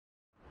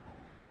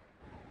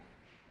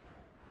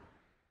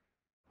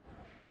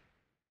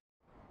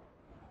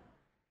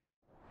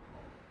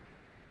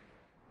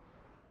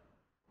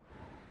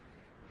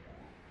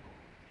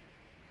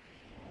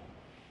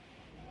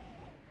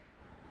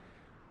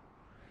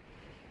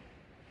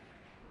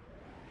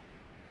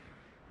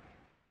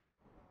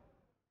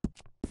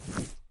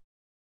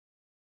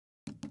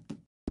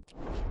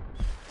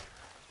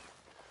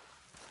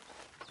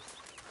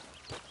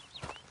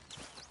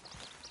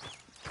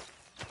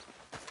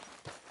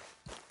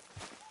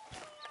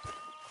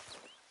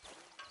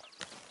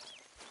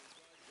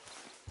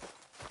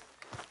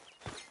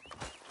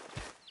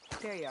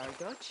There you are,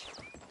 Dutch.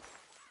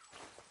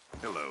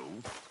 Hello.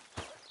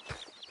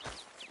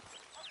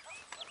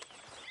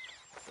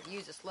 Could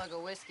use a slug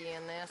of whiskey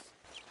in this.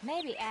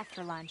 Maybe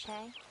after lunch,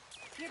 eh?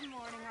 Good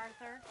morning,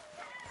 Arthur.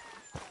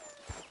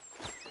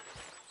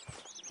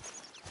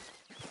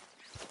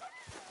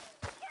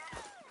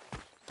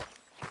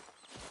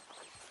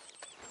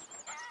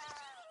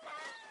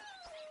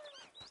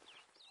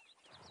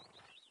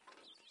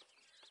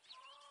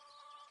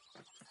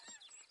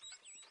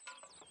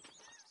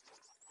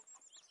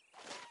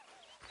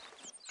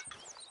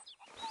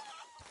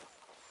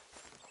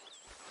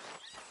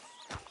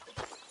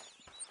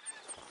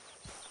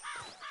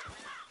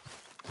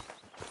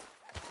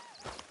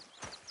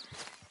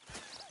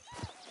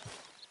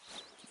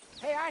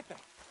 Hey, Arthur.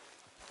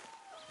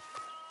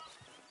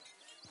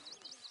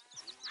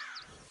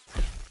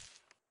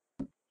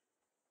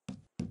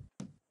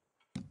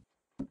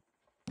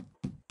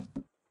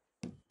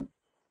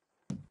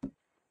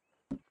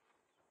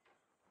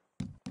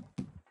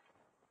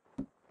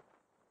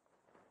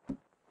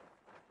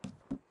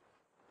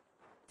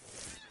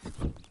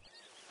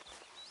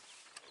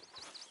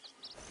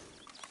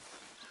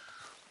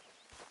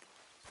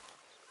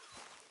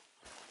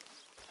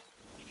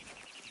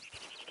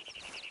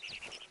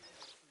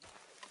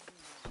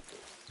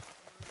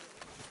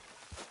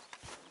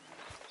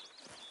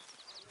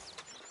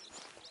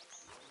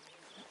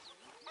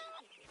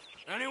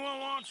 Anyone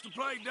wants to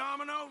play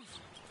dominoes?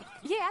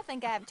 Yeah, I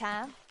think I have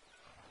time.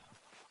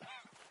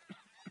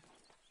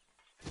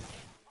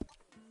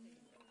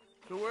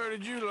 So where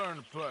did you learn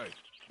to play?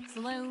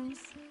 Saloons,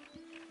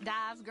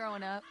 dives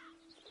growing up.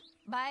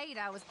 By 8,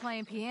 I was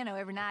playing piano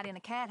every night in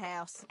a cat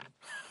house.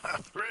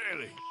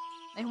 Really?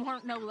 It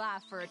weren't no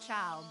life for a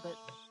child, but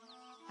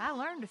I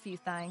learned a few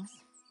things.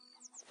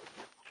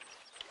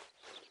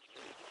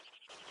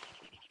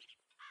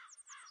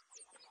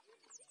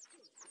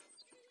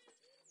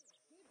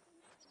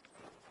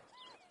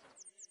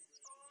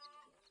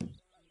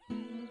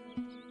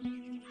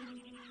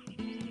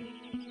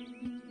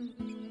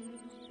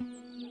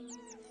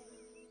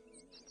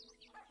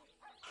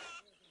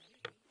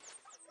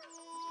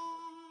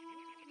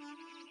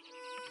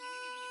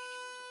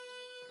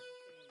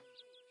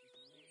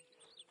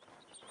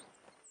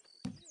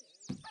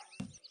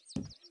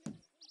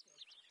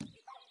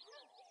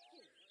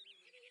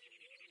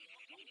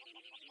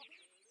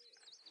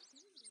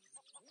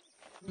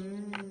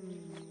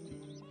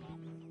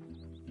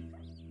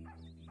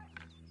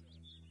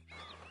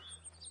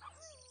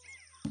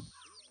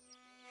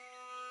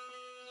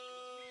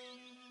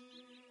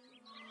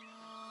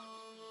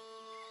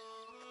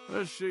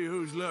 Let's see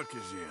whose luck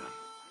is in.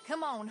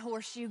 Come on,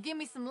 Horseshoe, give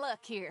me some luck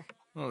here.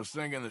 I was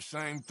thinking the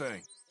same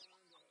thing.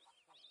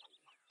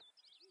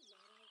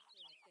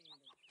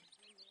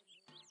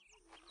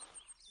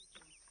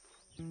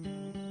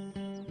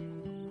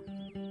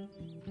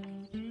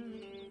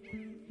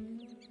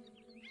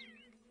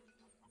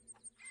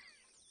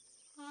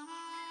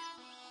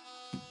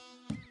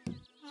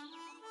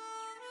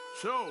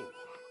 So,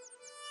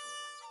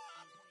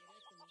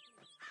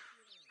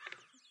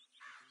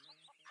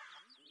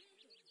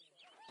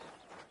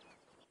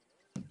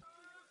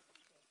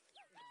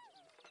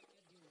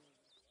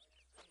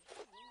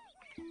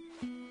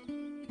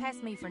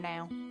 Pass me for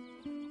now.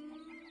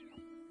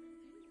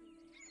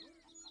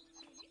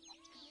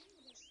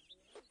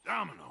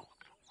 domino.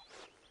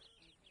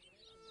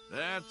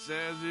 That's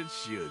as it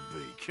should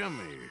be. Come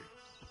here.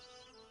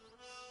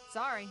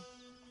 Sorry,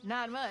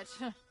 not much.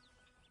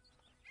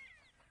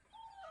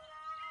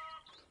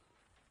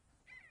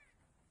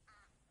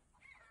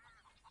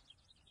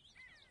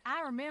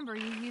 I remember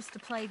you used to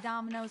play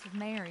dominoes with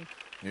Mary.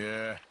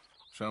 Yeah,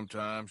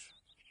 sometimes.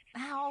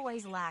 I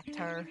always liked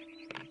her.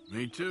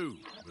 Me too.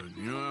 But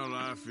you know how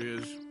life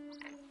is.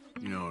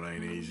 You know it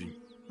ain't easy.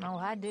 Oh,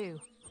 I do.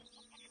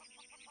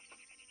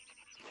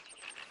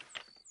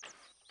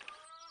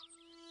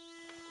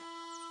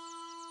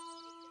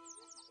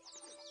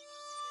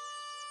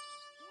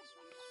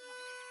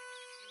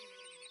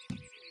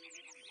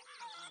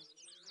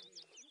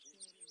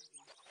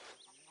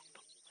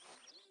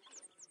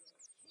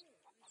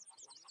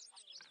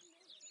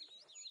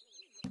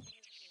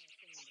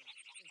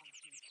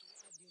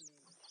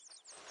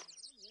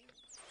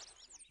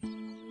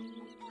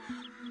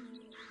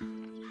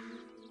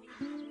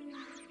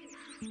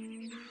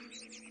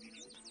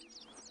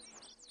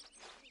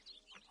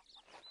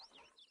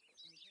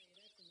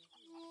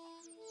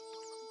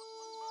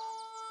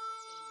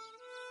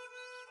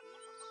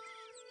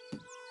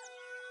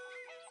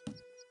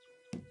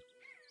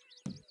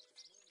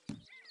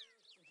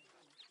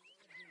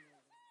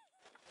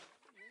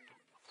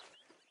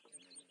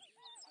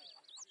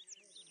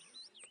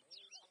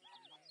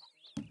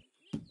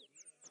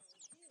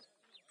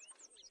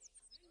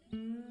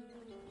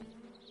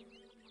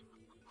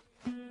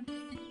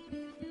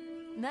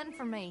 Nothing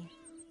for me.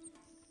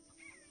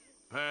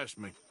 Pass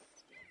me.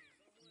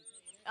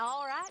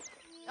 All right.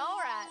 All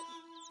right.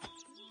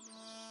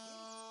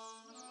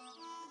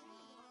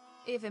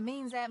 If it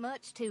means that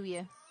much to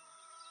you.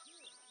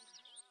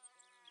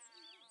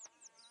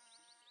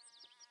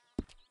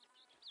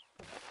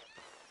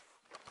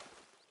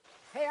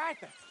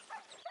 Arthur!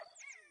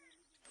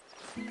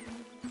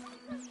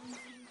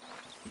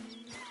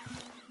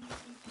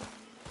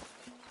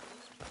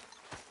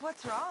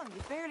 What's wrong?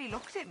 You barely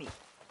looked at me.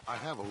 I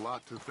have a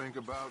lot to think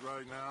about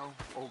right now,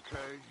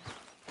 okay?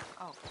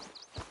 Oh.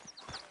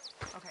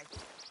 Okay.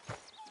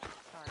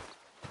 Sorry.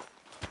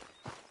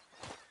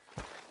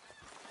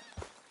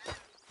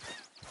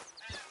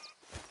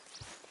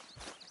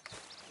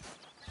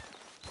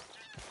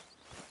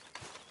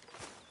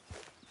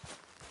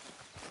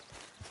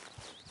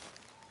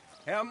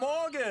 Herr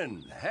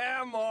Morgan!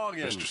 Herr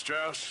Morgan! Mr.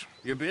 Strauss?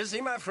 You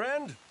busy, my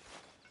friend?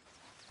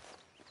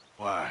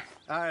 Why?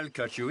 I'll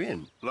cut you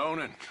in.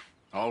 Loaning?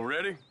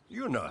 Already?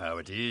 You know how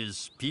it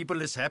is.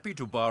 People is happy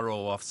to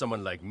borrow off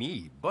someone like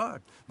me,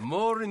 but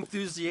more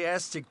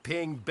enthusiastic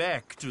paying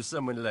back to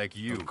someone like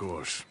you. Of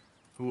course.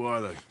 Who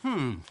are they?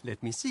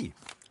 Let me see.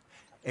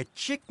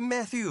 Chick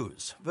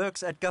Matthews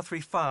works at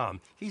Guthrie Farm.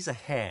 He's a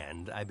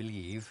hand, I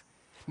believe.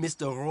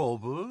 Mr.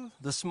 Roble,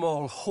 the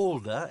small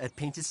holder at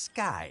Painted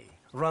Sky,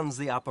 runs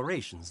the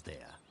operations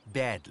there,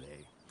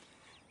 badly.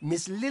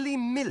 Miss Lily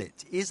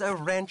Millet is a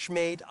ranch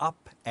maid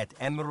up at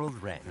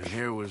Emerald Ranch. And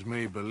here was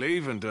me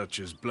believing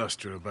Dutch's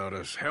bluster about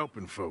us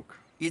helping folk.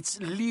 It's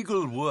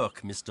legal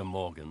work, Mr.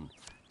 Morgan.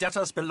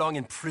 Debtors belong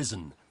in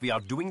prison. We are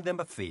doing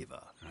them a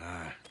favor.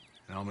 Aye.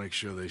 I'll make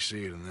sure they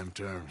see it in them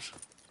terms.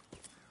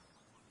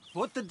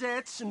 Put the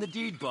debts in the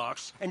deed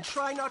box and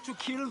try not to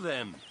kill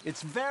them.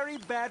 It's very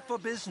bad for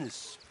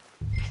business.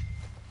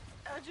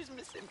 I just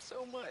miss him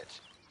so much.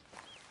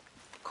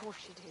 Of course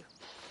you do.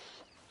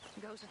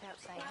 It goes without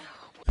saying.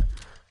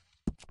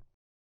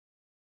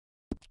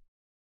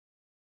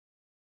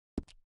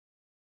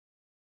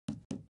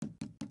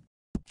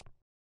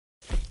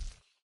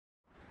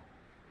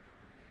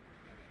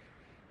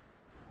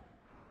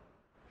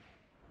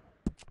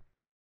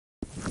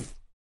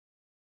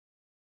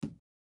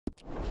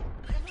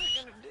 What am I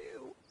gonna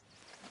do?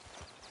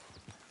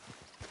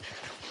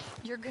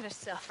 You're gonna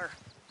suffer.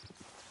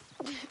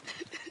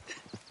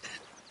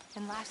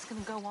 And life's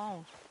gonna go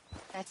on.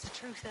 That's the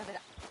truth of it.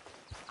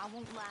 I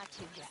won't lie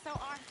to you. So,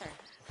 Arthur,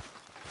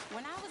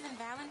 when I was in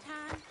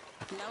Valentine,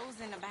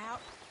 nosing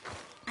about,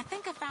 I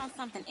think I found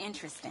something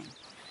interesting.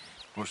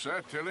 What's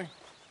that, Tilly?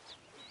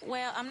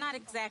 Well, I'm not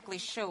exactly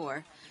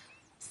sure.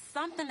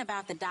 Something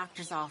about the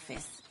doctor's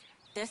office.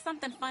 There's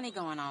something funny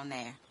going on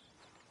there.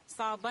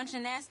 Saw a bunch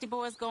of nasty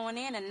boys going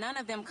in and none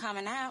of them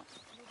coming out.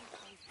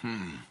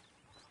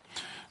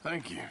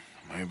 Thank you.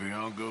 Maybe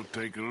I'll go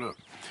take a look.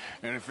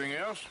 Anything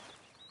else?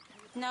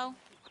 No,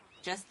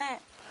 just that.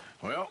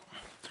 Well,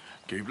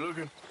 keep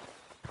looking.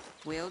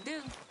 Will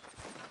do.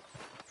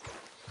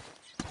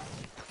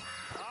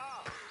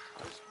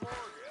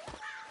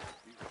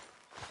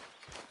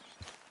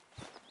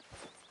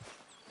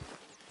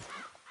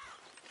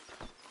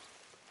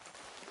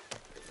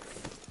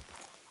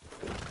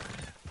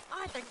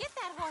 Arthur, get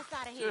that horse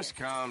out of here. Just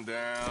calm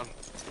down.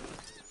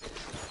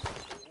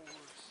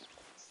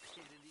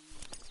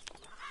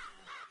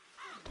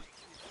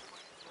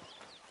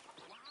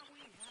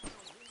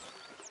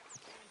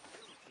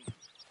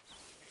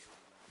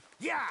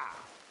 Yeah!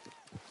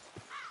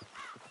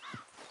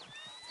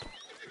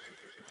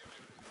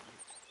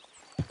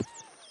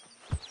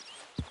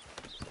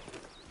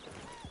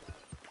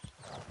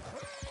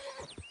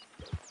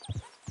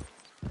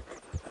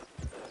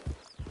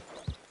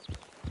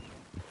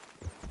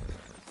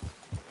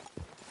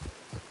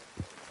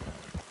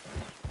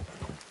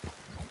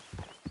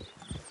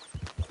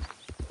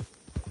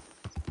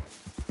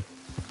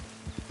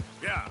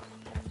 Yeah.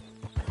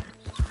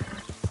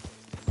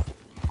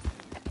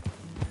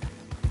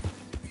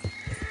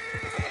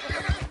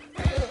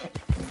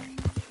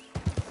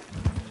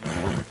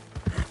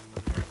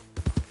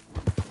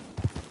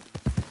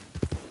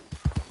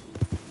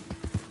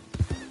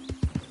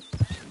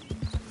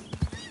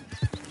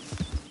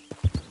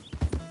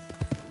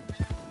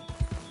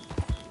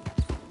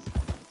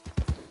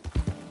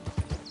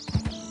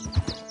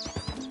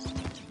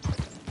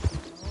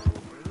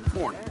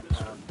 Morning.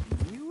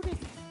 Beauty.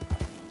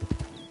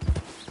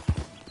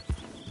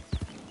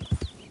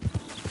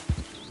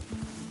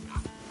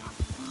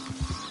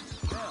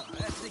 Well,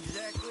 that's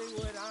exactly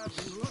what I've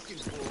been looking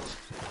for.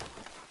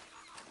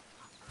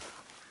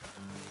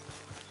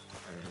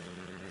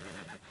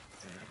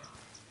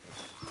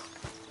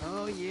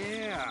 Oh,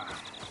 yeah.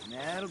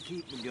 That'll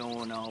keep me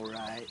going all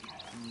right.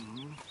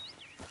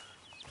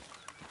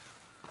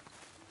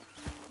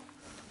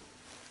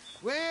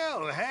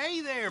 Well,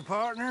 hey there,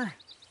 partner.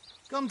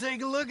 Come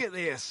take a look at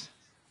this.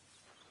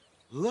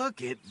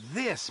 Look at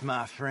this,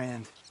 my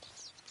friend.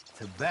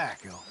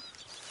 Tobacco.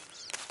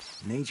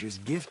 Nature's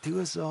gift to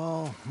us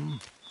all.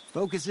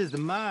 Focuses the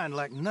mind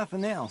like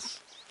nothing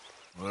else.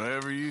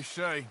 Whatever you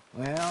say.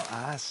 Well,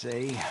 I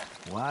say,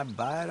 why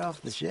buy it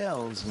off the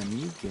shelves when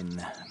you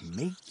can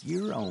make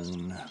your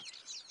own?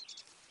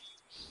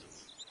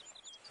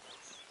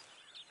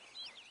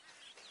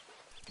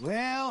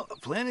 Well,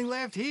 plenty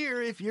left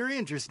here if you're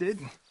interested.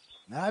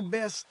 I'd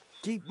best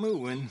keep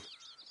moving.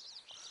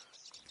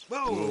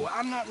 Whoa,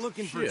 I'm not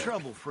looking for shit.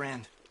 trouble,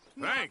 friend.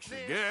 Thanks,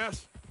 I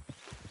guess.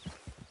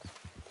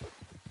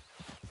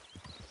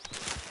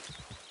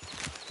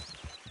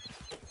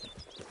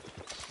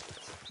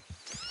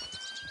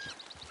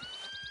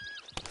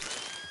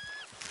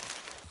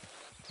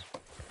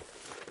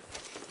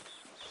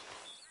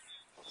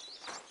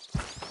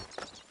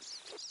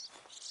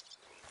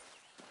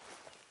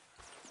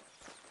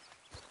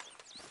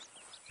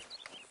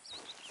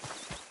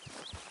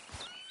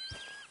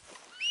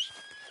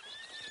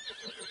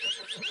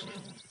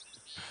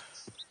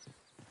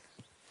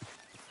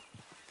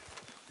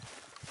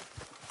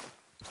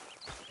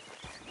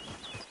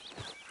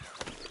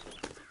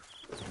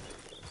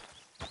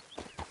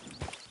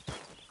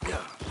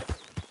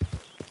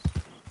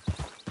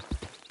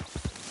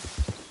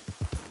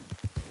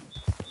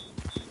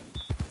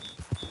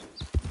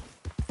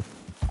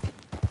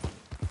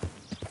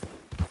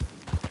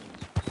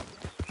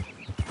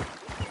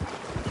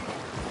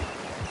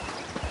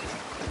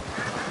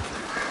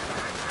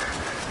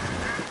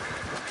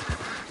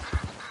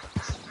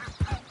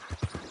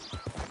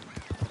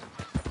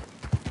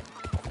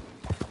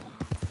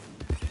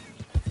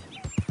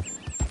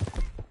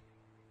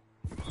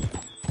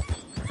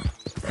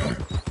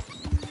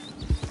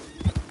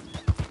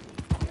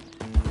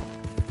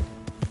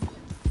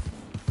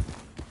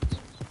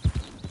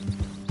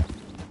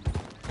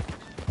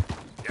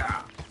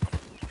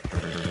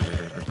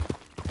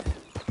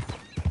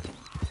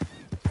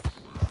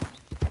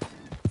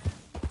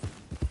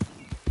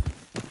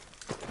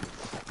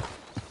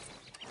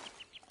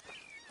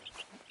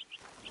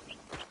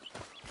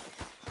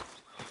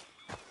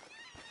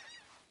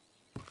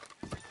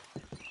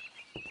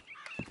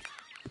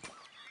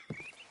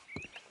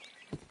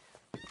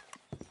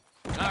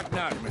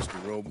 Knock,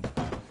 Mr. Roble.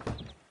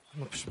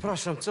 No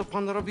przepraszam, co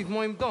pan robi w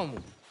moim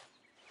domu?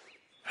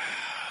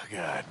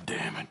 God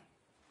damn it.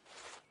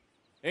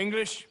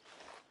 English?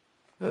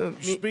 Me,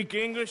 Speak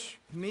English?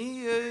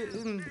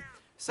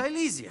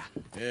 Silesia.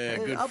 Yeah,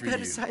 good for Upper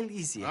you.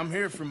 Silesia. I'm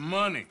here for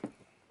money.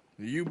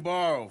 You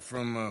borrow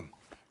from a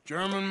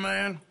German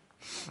man?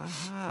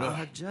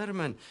 Aha,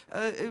 German.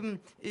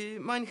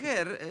 Mein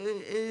Herr,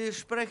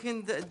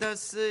 sprechen the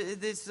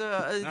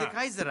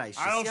Kaiserreich.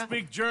 I don't ja?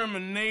 speak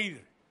German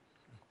neither.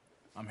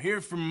 I'm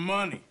here for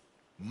money.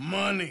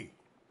 Money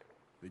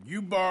that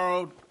you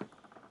borrowed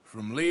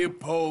from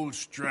Leopold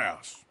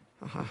Strauss.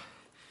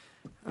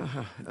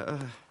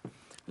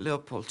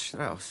 Leopold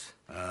Strauss.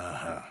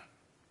 Uh-huh.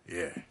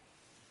 Yeah.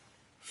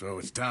 So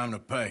it's time to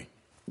pay.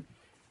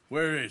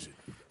 Where is it?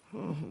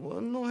 Oh,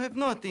 well, no, have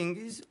nothing.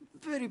 It's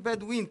very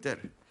bad winter.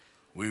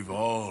 We've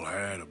all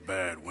had a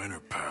bad winter,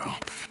 pal.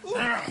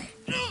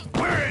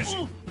 Where is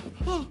it?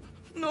 Oh,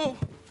 no.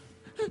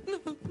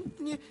 No,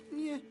 nie,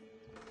 nie.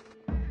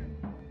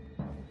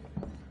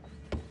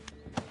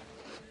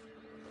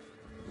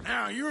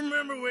 Now, you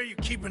remember where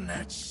you're keeping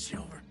that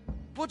silver?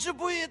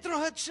 Potrzebuję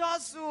trochę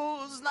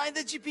czasu.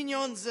 Znajdę ci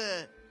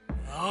pieniądze.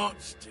 No,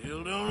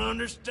 still don't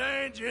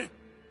understand you.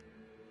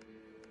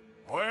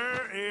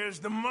 Where is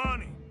the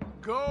money?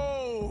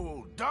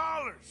 Gold,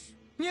 dollars.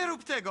 Nie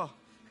rób tego.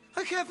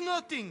 I have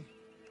nothing.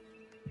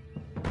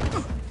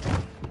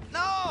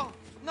 No!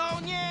 No,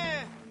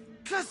 nie!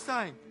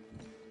 Przestań!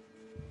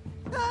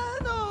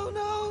 No, no,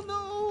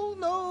 no,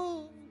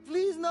 no.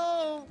 Please,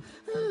 no.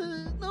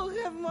 No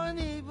have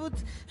money, but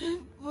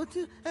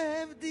I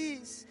have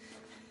this.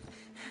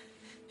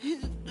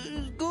 It's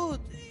good.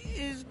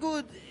 It's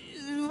good.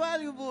 It's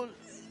valuable.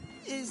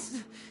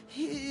 It's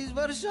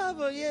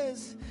Warszawa,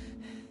 yes.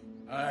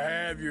 I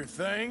have your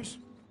things,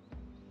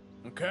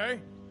 okay?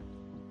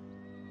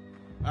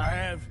 I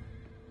have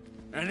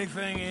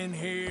anything in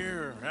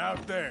here or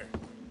out there.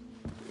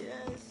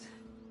 Yes.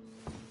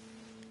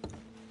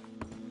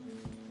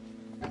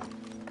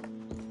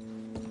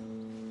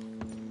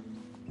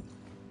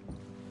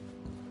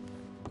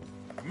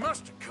 You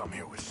must have come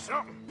here with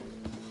something.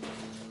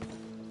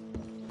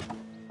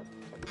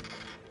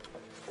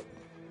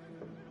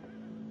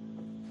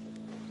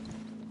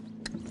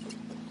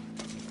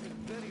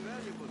 Very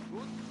valuable,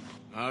 good.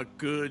 Not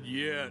good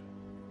yet.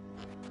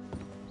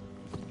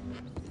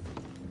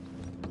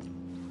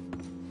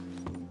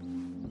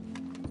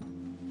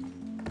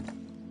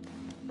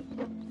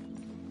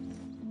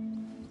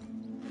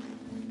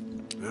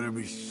 Better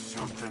be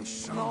something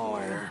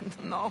somewhere.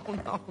 No,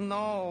 no,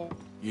 no.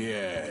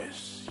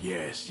 Yes,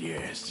 yes,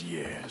 yes,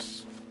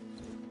 yes.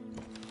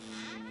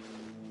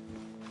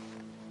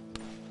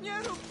 Nie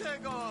rób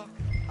tego!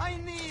 I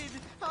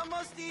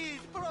must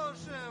eat,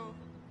 proszę!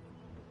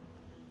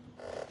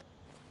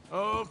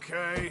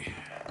 Okay,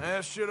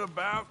 that should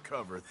about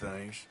cover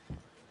things.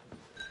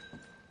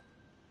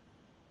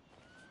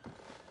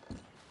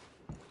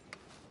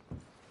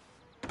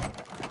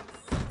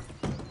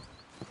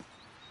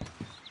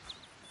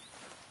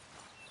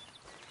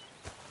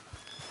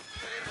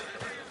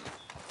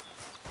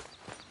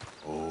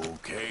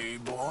 Okay,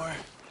 boy.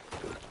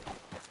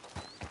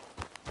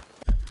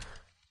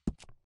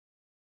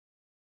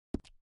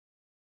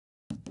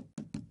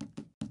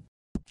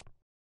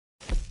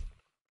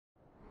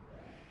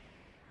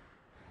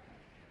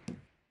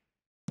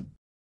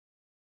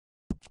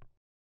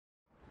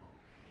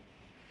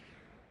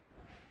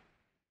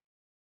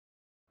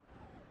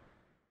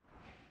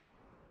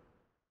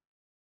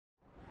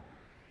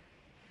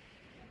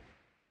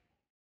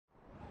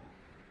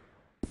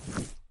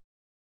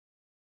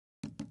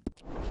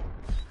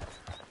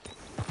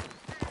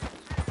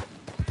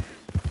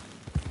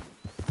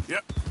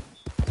 Yep.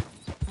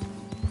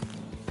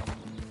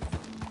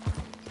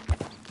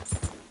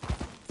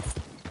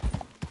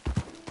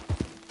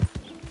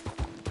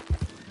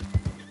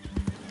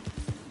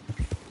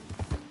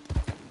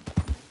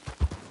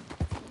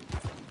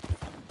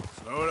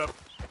 Slow it up.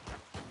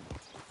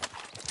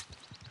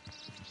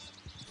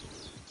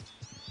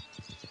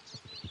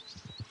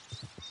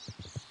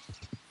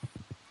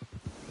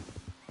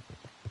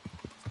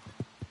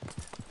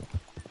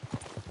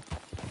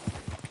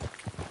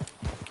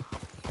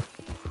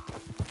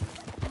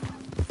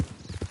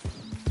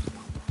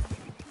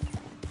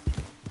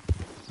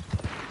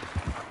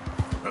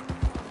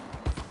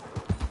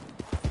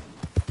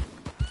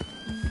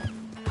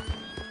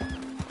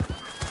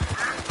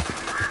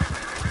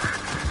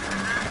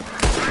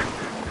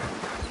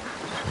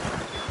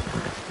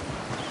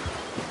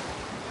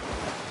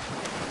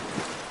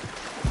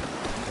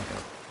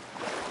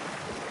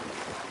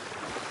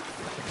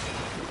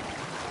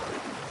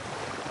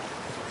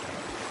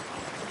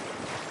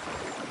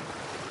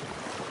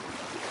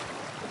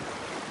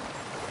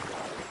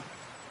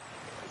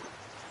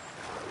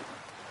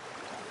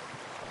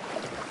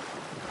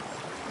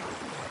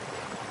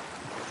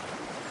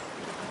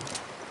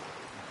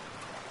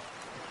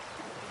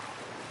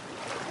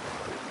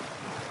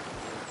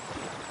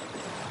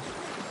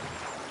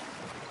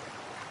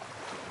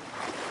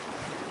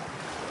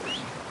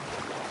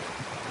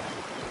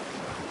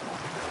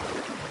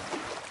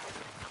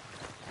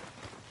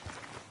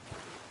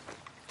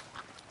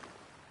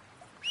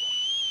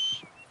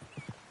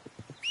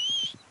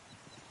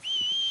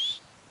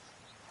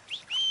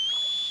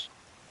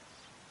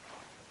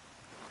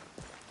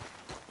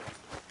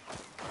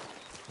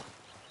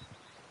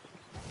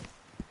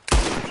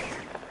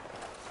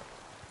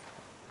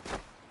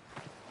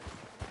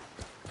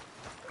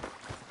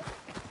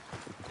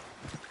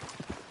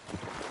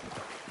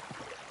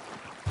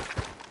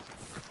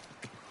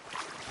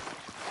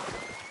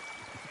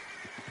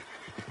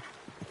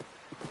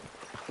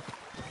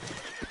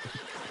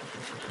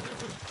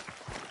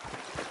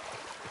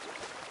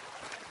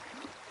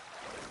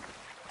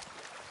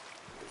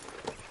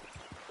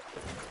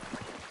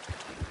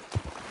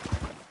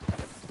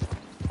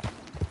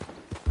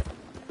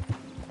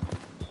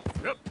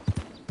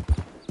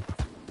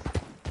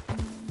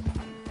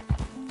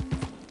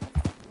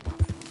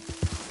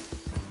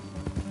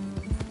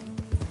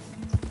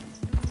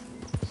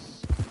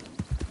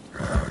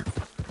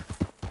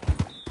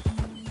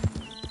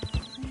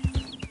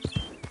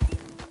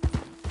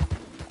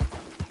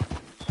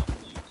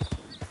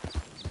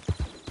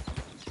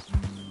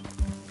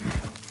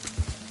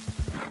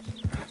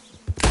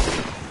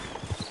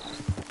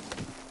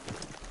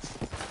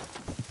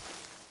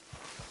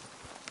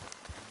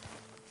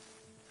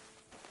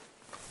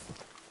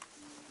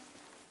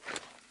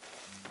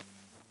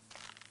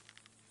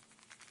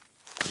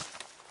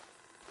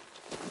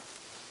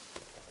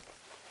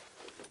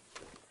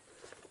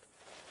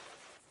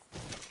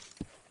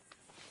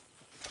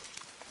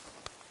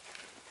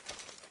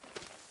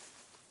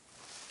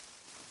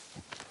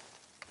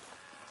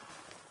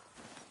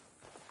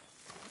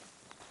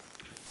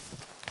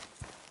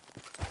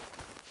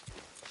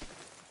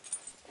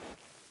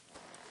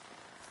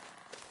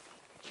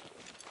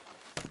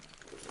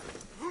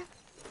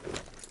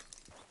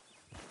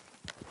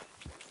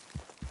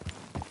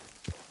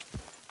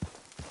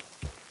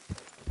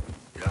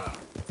 Yeah.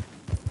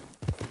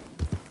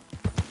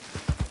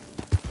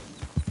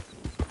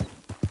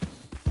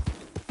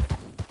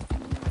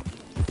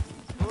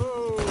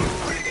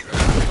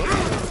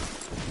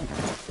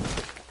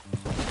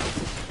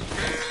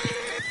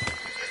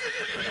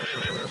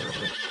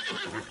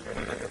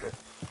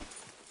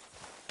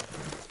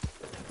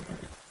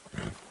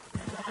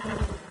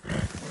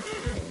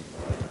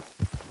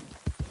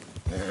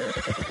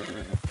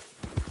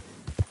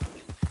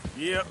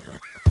 Yep.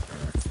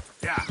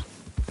 Yeah.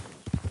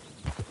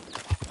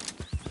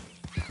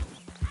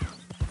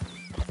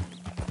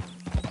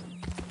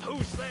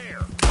 Who's there?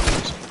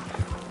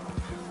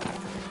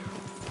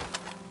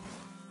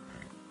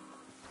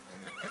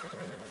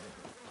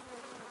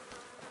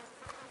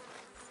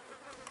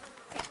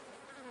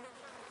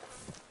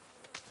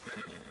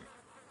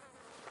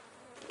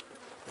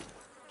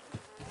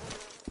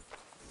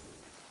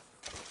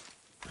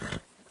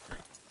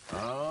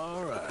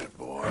 All right,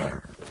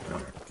 boy.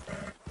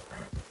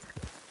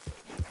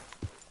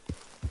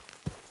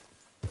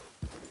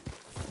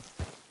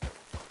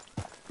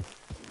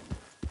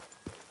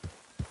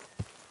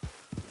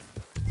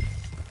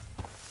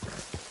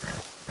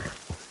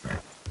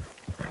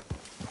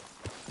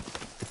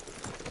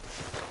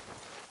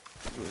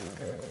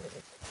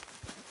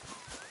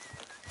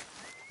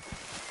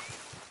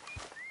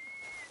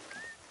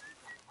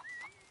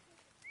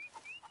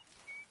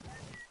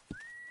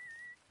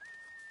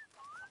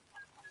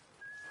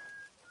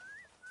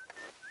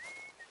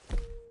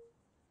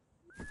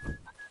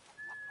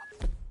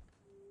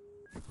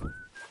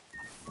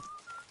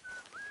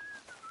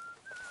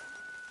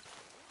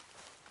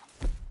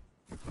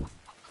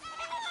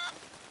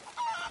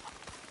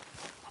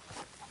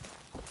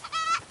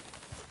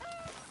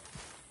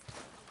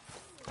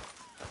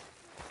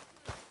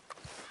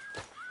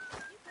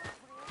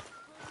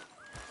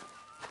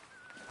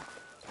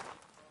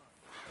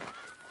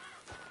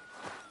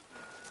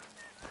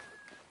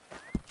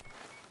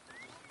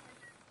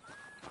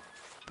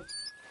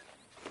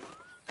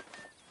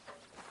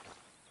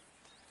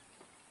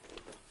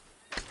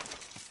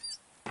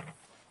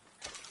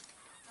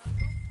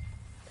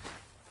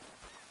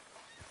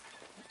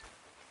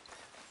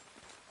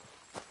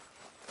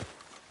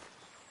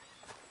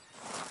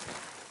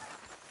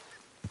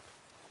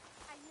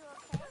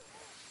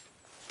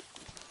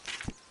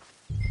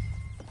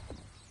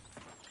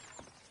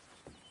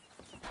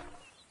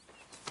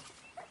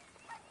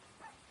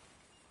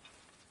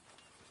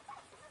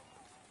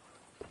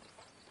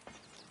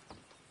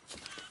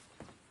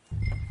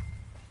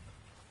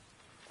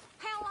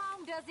 How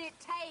long does it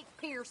take,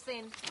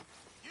 Pearson?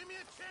 Give me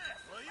a chance,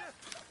 will you?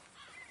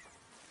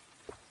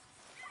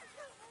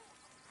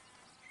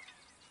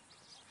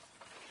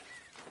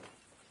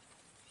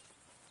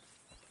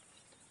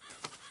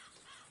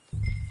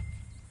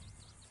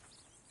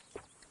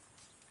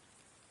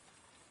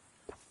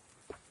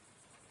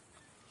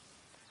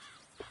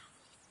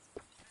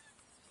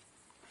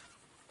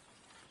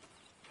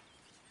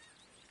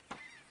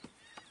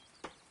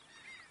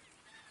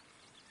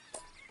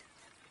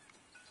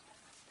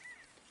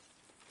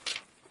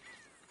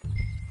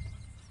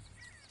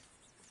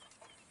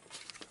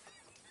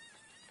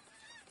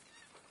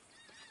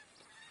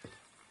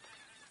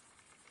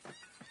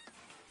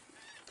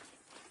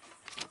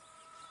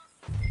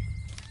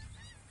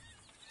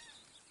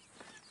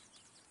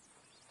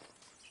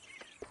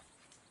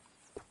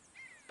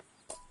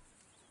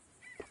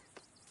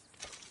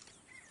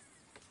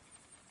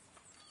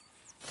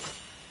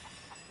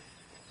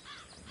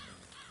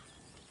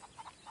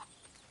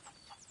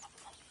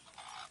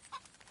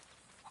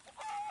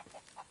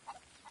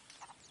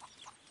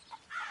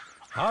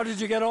 How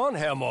did you get on,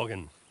 Herr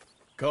Morgan?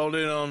 Called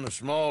in on the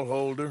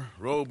smallholder,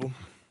 Roble.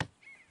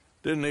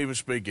 Didn't even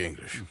speak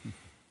English.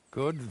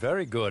 Good,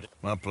 very good.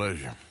 My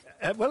pleasure.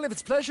 Well, if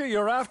it's pleasure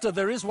you're after,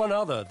 there is one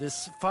other.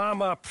 This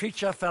farmer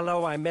preacher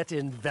fellow I met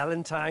in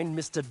Valentine,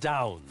 Mr.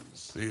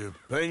 Downs. The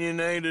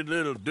opinionated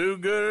little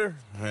do-gooder?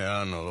 Yeah,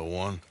 I know the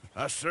one.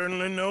 I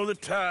certainly know the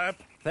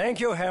type. Thank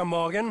you, Herr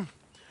Morgan.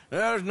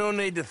 There's no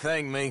need to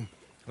thank me.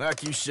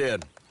 Like you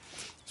said,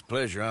 it's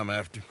pleasure I'm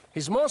after.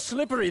 He's more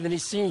slippery than he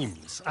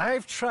seems.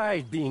 I've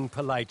tried being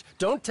polite.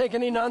 Don't take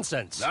any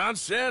nonsense.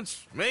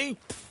 Nonsense? Me?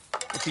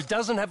 If he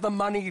doesn't have the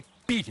money,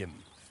 beat him.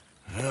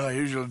 Well, I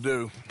usually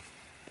do.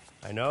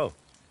 I know.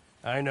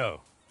 I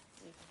know.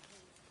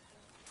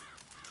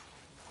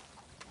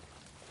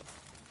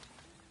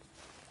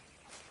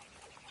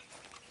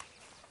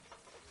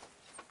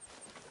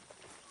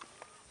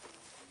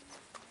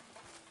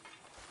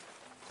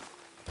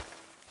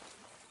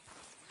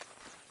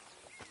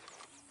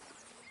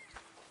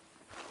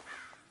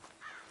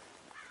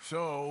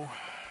 So,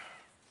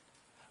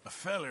 a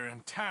feller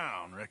in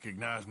town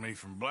recognized me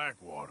from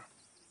Blackwater.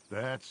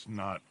 That's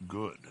not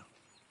good.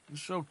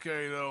 It's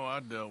okay, though.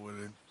 I dealt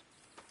with it.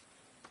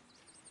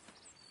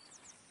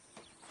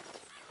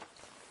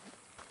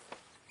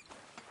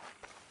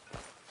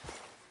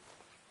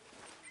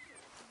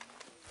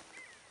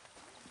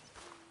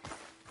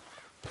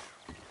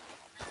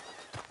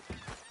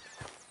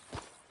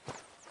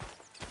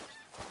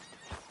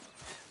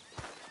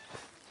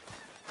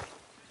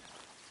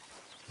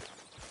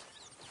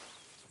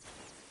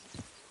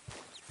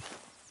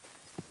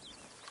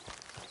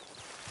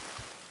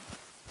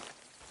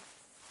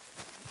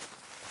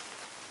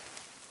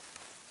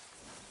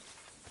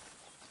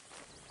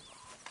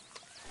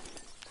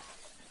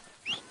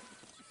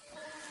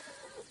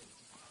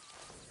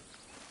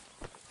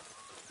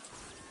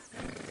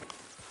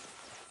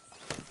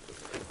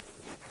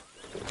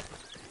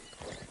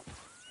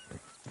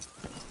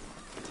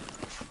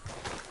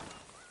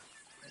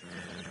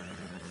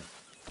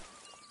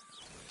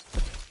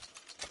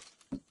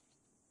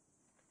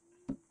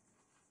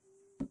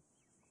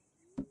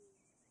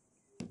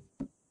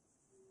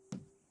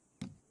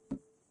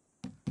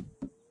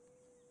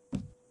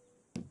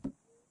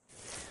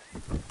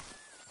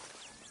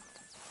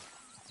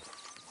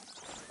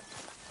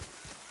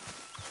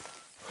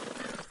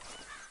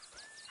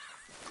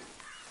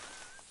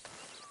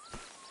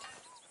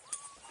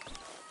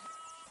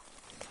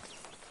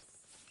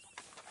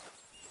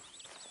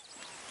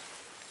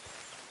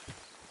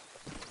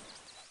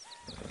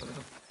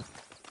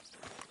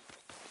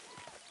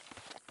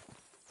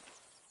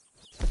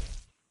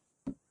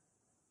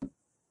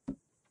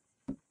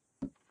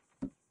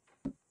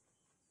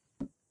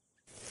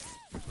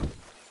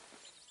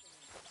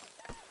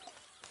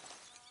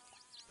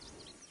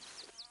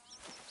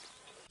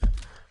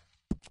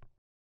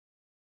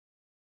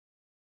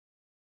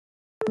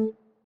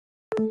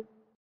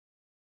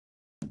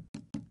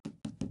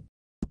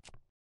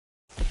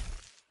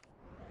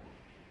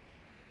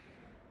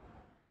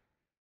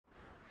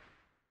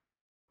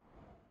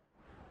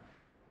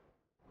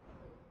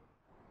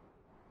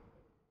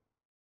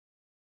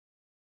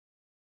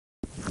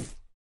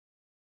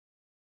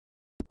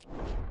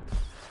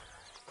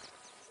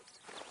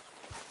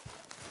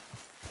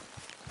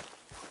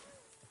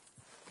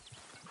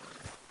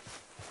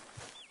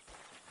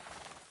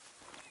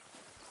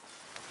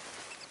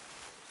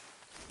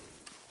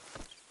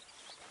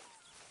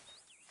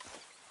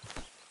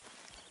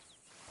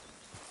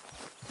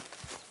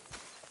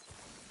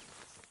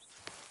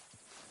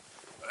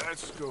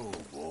 Let's go,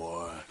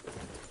 boy.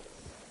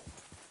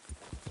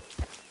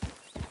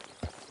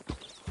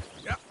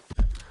 Yep.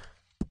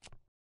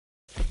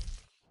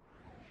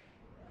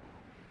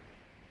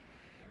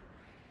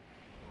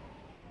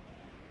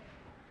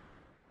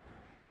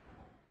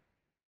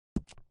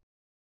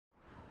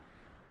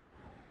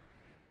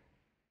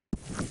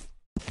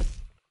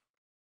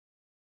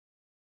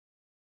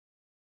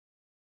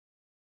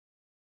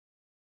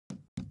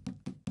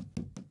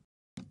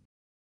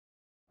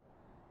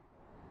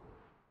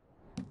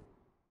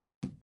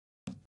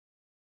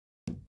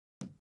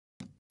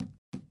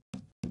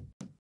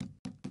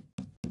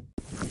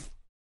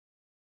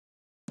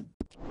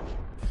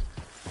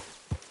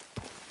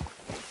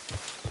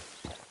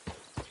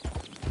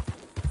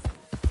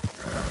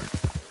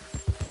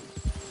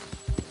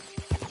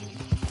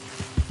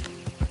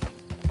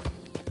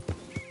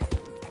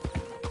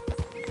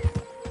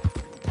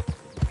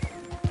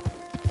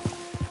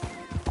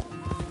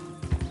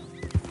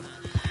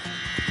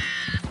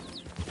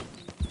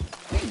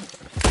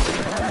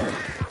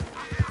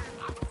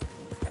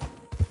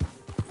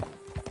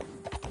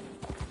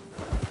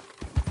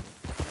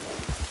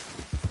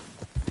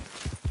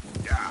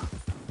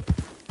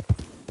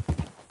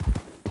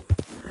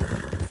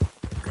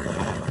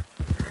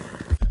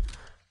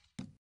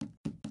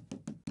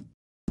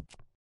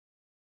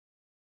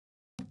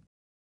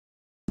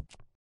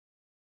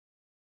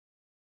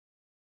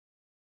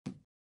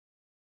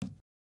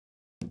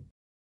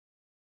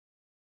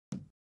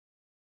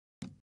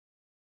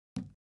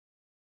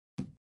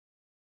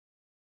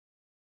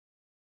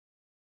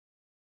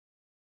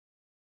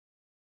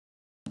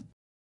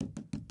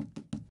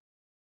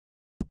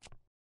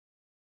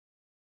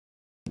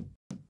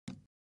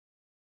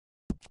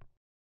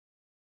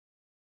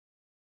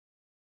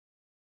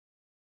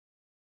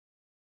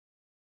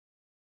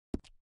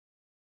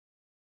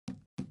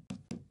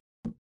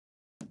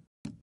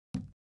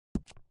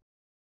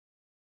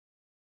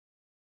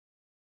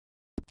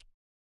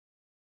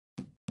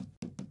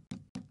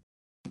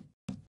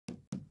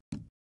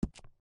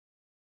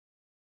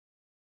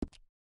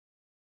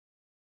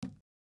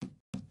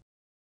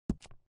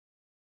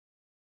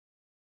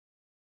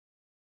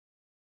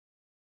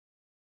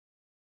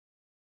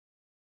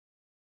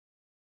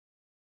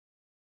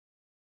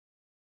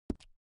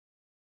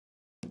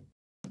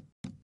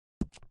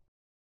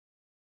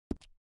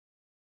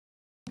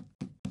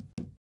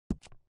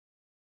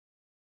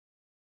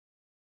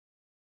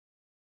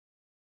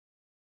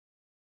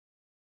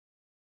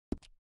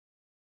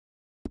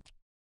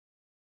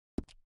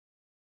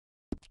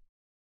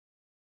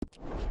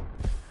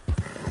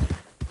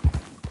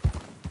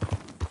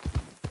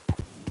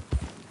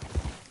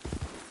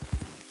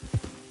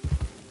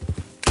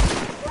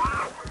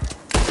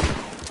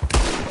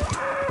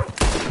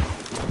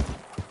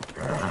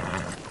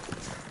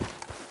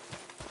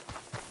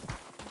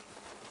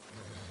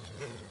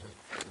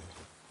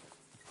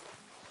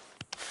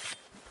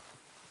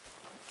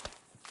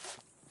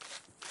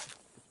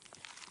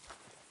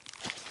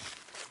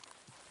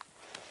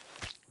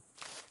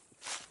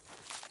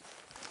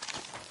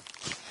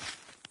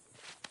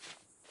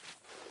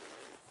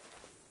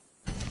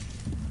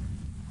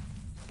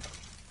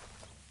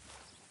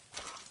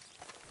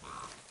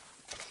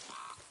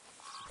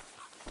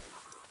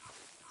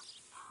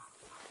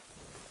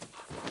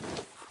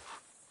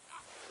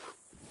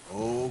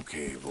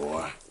 Okay,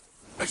 boy.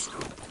 Let's go.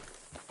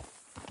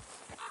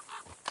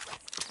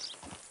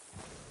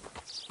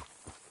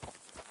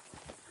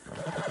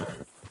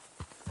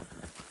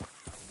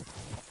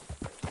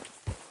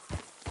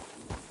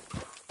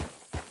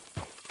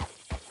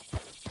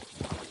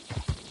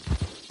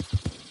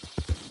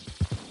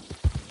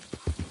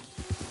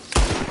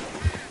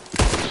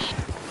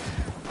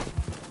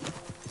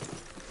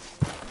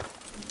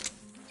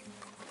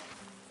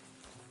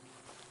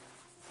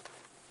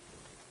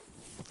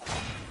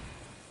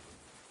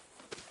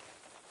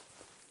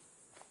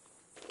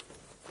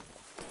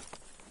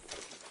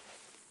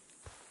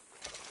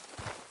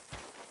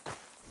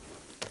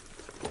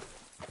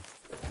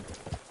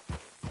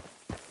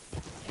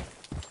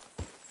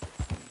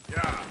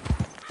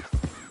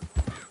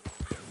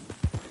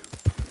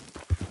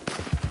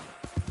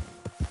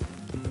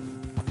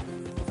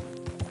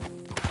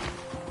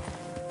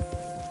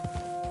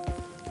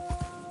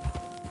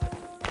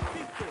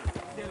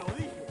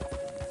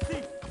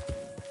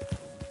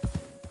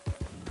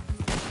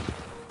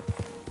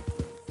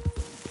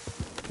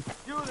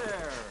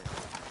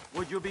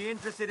 Would you be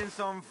interested in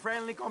some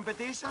friendly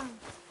competition?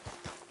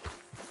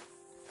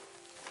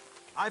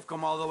 I've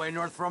come all the way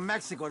north from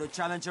Mexico to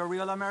challenge a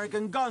real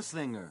American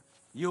gunslinger.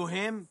 You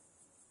him?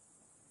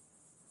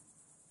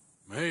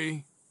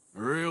 Me? A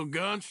real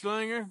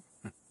gunslinger?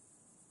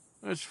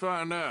 Let's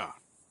find out.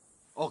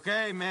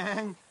 Okay,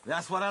 man.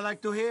 That's what I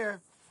like to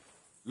hear.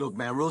 Look,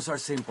 man, rules are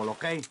simple,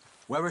 okay?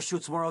 Whoever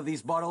shoots more of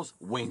these bottles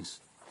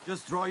wins.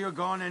 Just draw your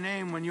gun and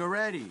aim when you're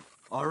ready,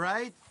 all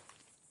right?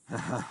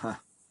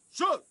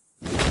 Shoot!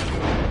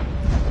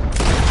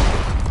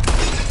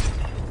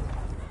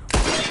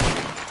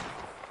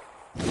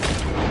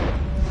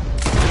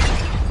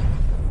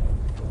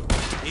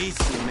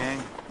 Easy, man.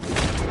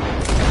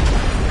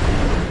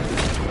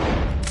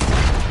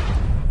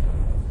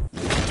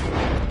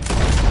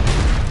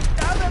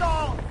 Damn it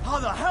all! How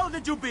the hell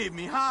did you beat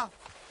me, huh?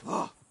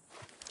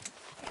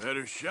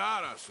 Better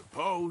shot, I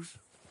suppose.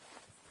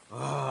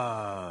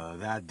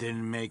 That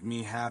didn't make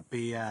me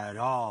happy at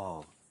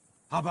all.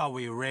 How about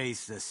we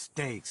raise the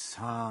stakes,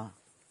 huh?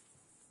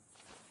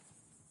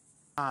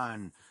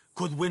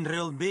 Could win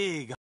real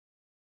big.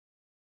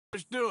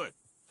 Let's do it.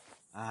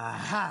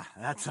 Aha,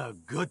 that's a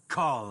good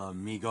call,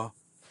 amigo.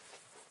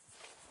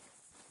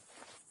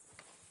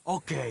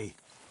 Okay,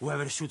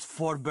 whoever shoots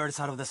 4 birds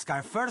out of the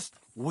sky first,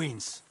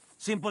 wins.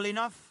 Simple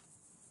enough?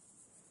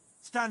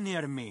 Stand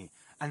near me,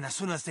 and as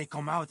soon as they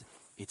come out,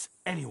 it's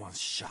anyone's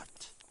shot.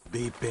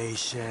 Be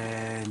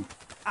patient.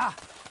 Ah,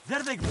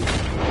 there they go.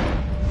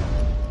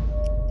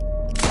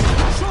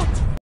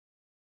 Shoot!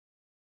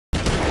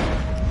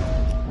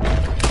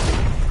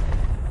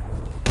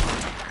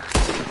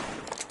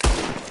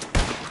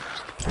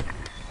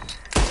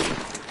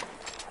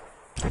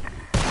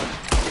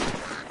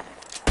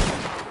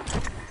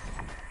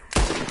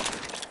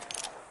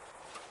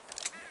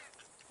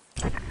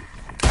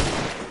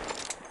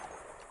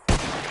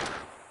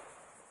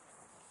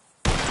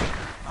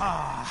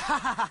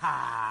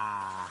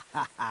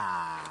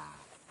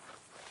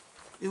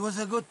 It was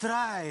a good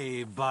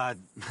try, but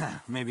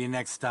maybe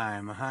next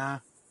time, huh?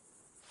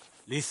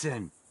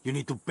 Listen, you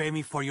need to pay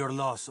me for your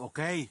loss,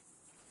 okay?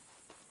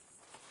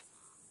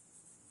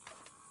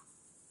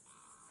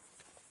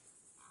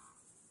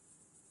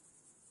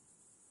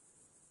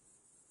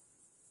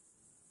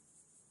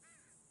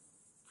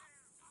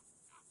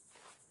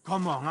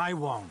 Come on, I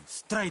won't.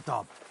 Straight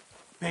up.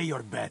 Pay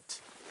your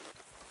bet.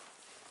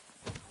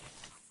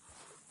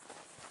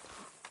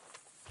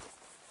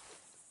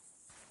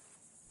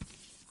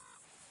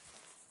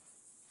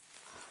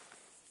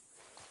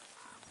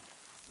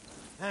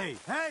 Hey,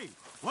 hey!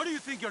 Where do you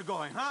think you're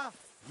going, huh?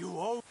 You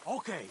owe...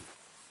 Okay.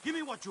 Give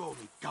me what you owe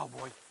me,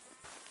 cowboy.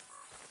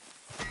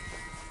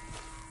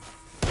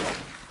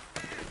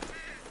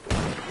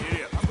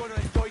 Yeah. I'm gonna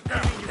enjoy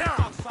killing you,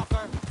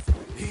 cocksucker.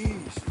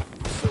 Easy.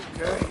 It's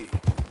okay.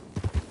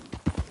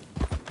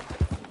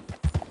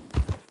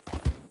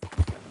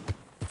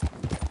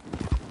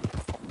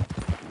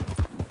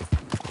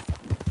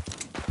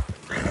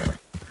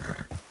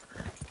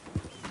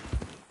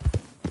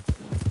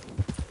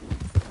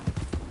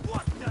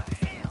 What the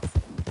hell?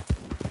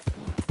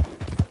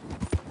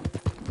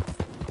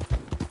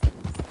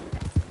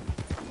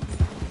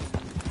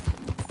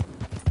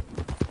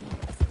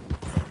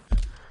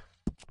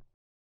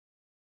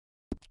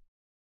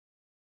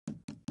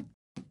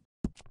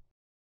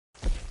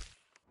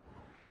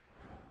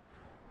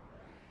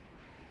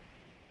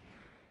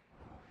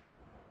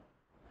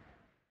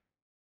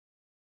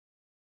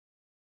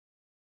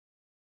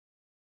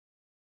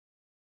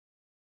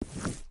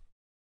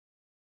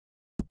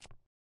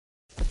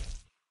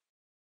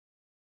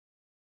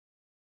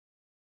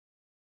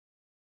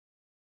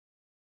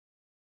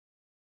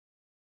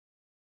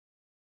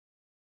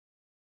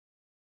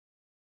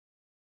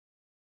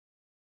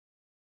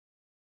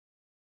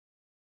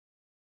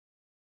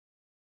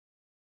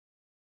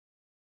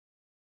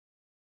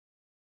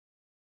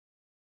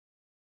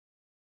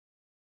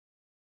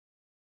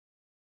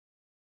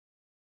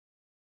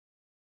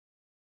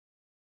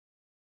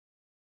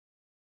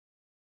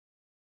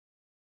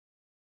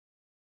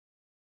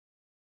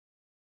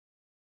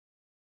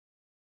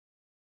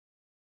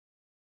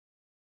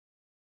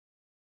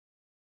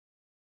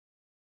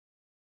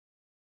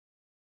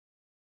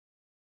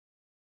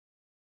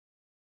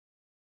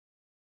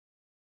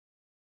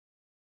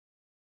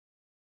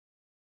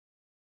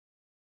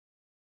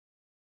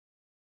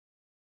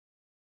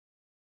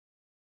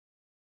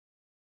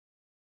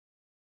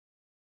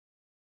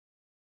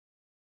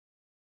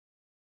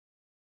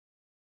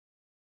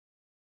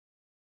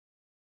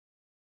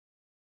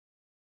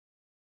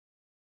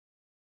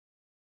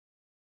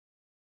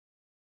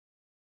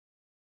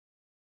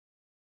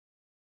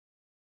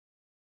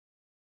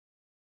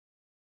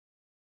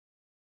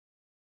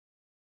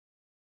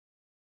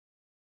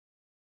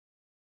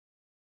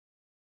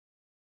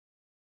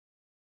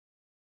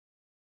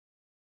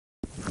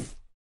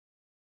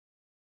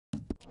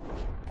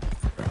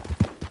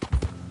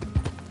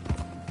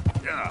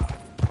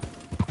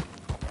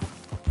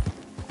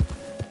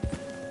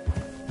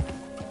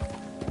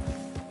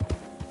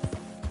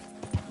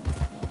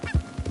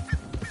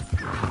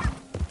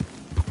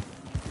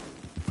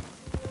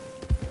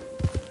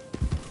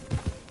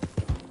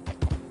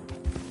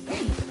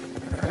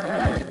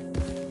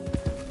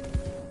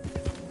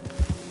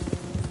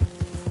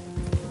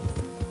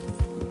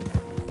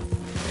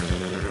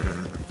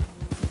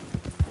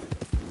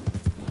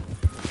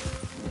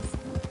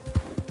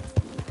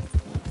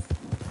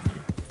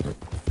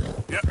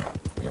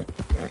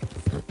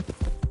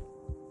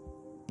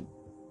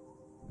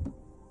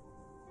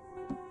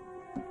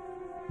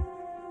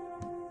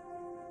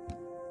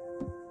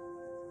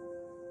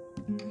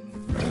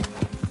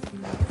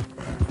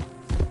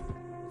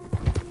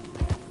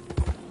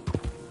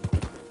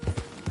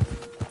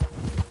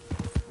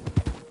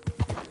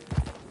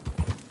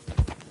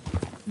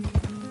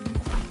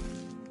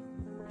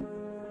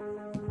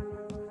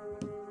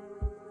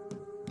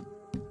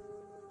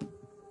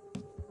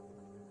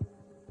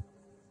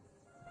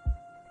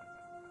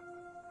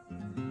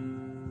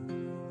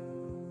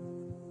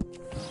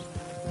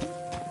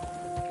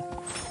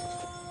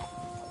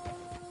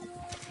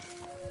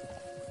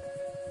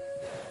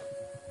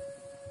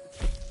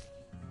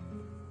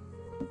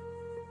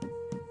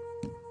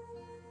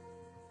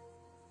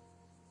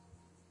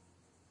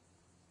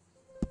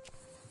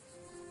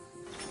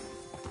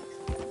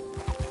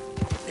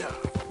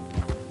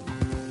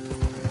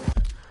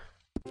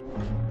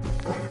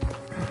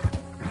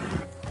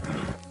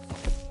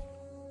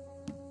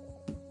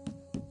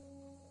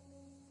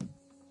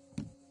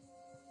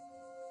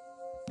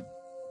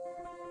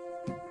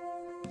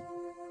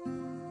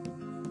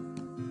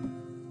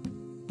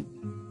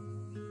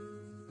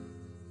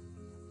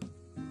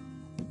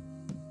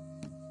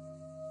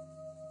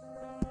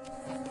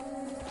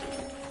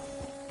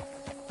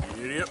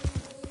 Idiot.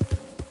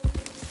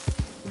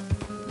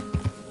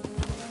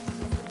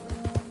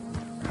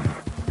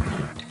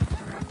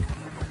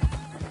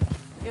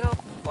 You know,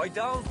 I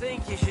don't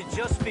think you should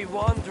just be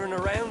wandering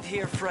around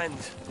here, friend.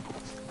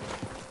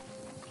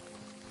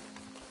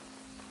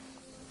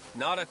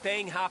 Not a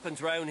thing happens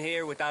round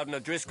here without an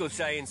O'Driscoll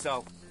saying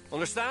so.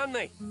 Understand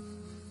me?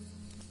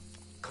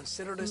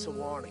 Consider this a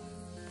warning.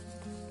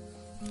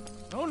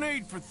 No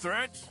need for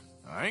threats.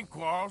 I ain't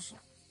Qualls.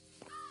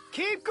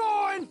 Keep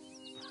going!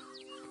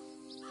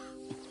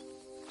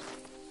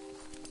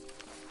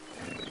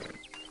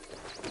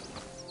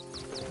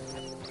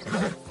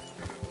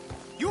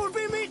 You'll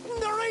be meeting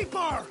the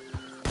Reaper!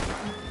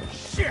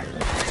 Shit!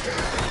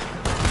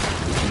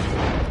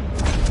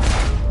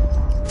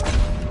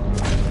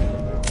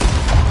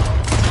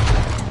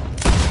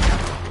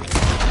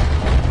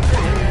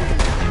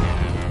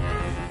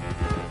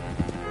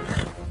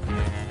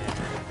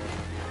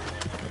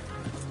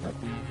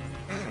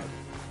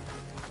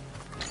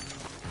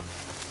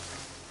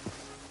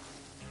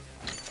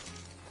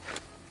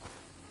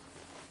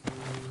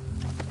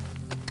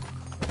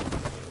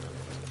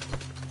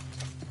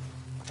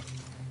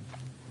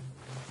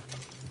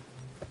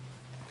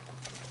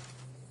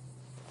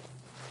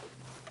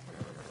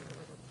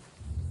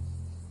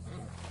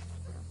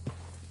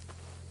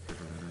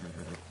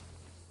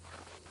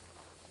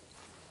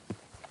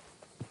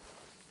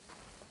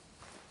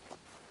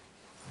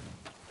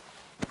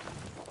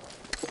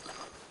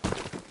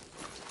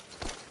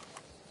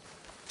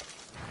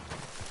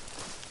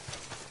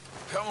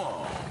 Come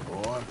on,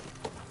 boy.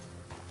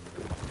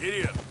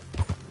 Idiot.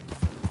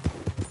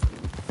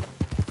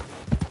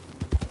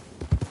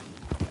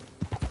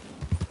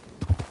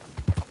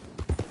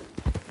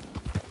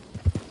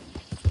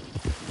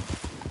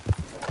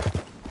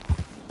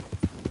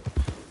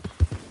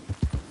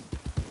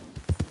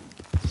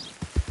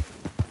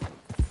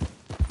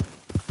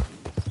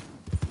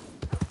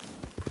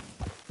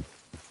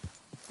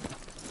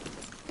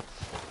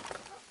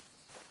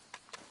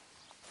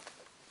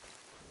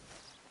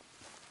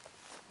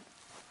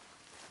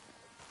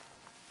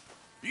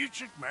 You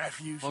Chick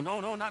Matthews? Oh,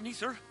 no, not me,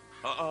 sir.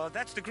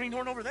 That's the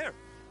greenhorn over there.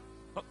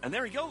 Oh, and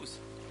there he goes.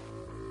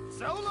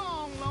 So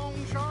long, Long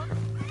Shark.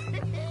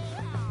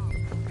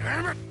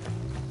 Damn it!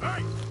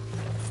 Hey!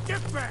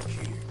 Get back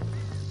here!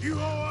 You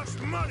owe us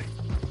money!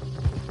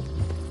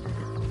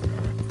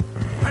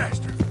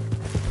 Bastard!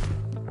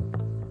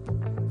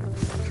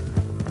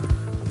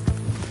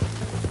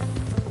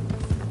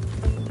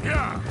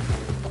 Yeah!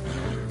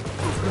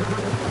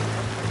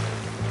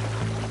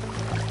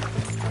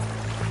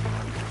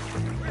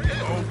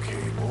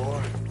 Okay,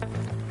 boy.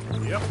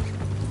 Yep.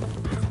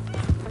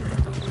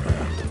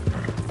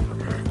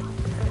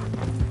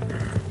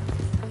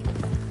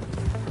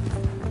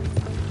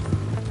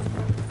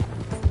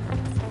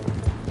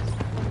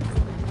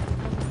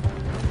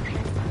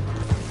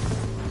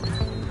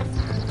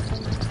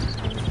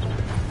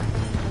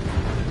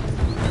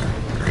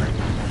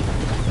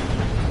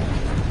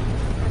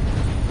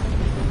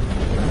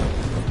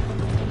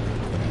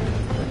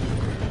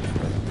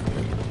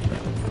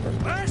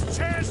 Last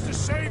chance to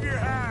save your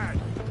hide.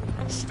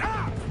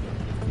 Stop!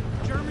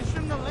 Jeremy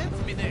shouldn't have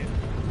left me there.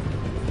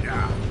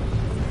 Yeah.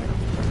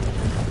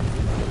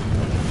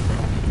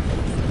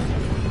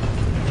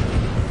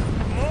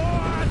 The more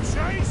I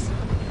chase,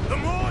 the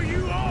more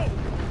you owe.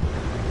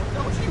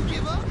 Don't you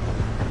give up.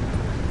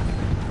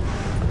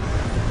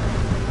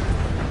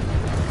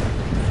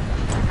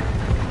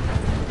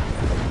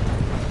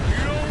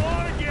 You don't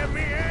want to get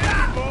me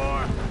angry,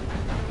 boy.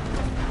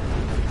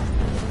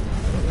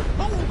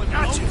 Oh,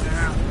 Got you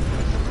now.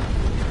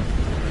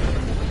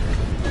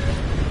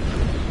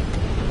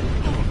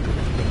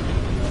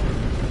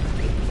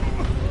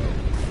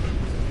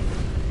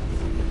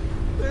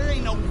 There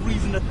ain't no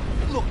reason to...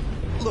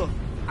 Look,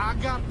 I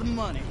got the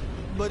money,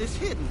 but it's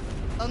hidden.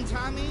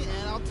 Untie me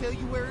and I'll tell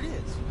you where it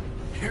is.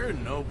 You're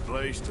no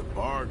place to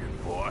bargain,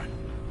 boy.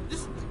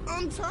 Just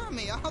untie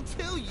me, I'll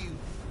tell you.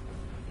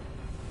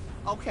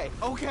 Okay.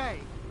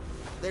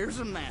 There's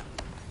a map.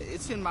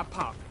 It's in my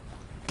pocket.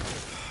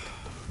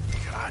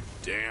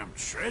 Goddamn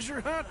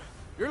treasure hunt?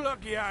 You're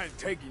lucky I ain't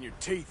taking your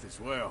teeth as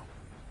well.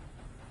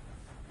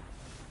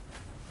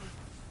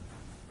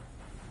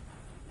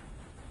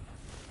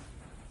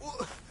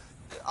 Well,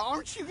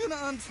 aren't you gonna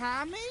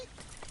untie me?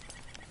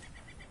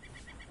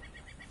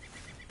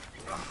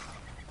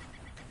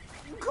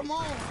 Come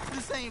on,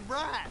 this ain't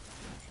right.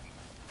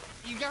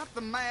 You got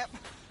the map.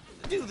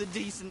 Do the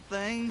decent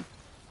thing.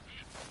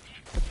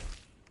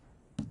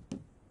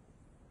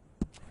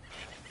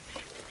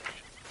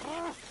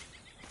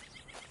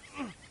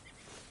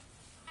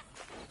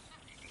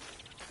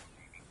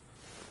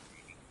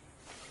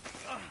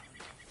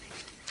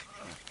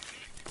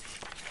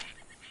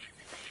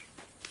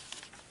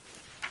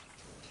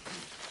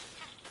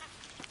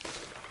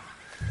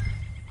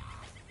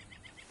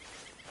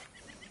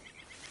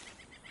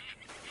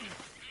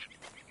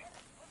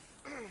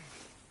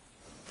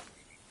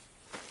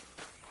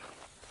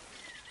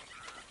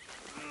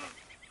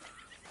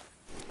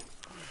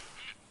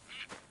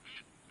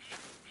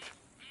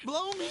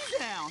 blow me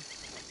down.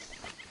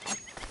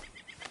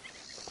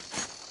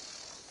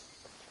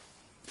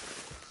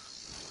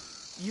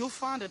 You'll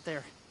find it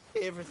there.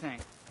 Everything.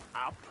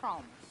 I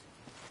promise.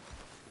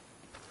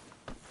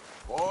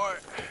 Boy.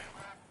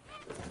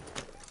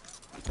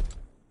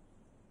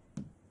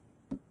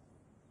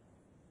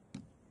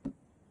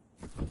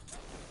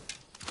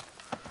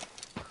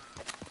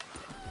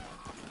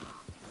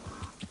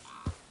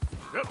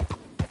 Yep.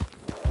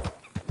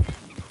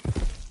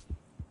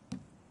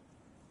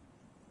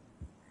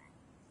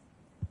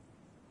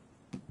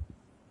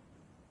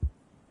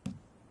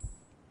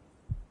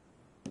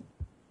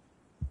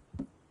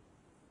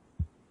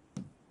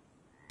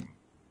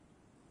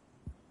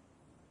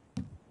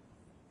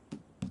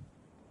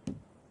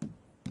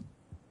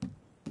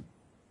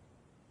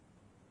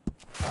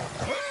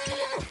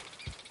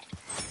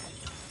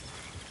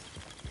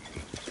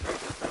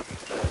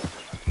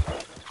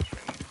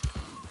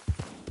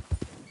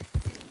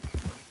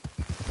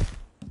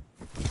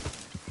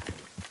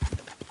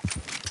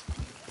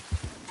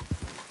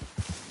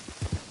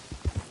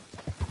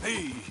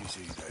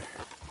 Easy there.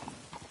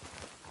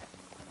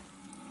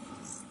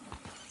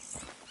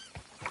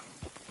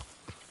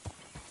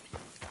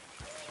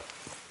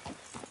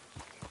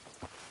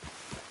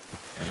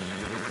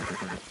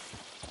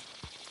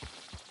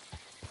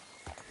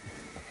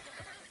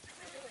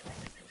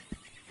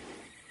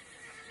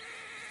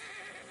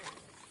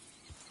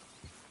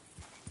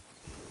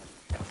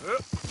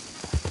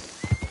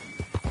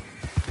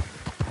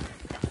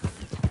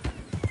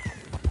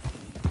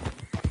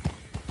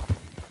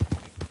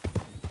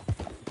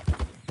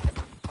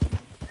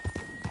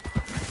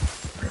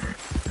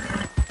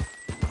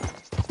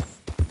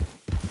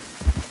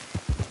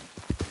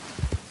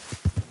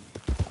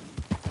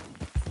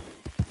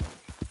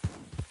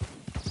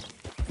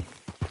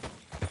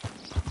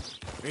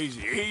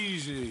 Easy,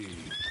 easy.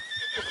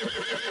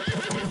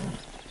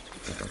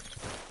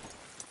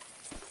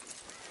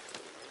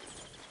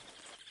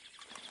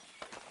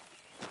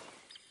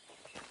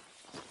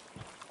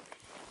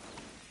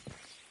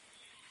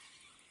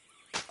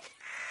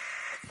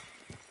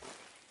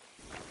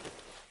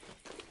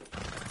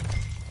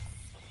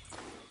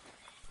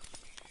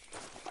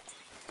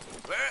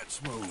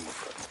 Let's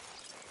move.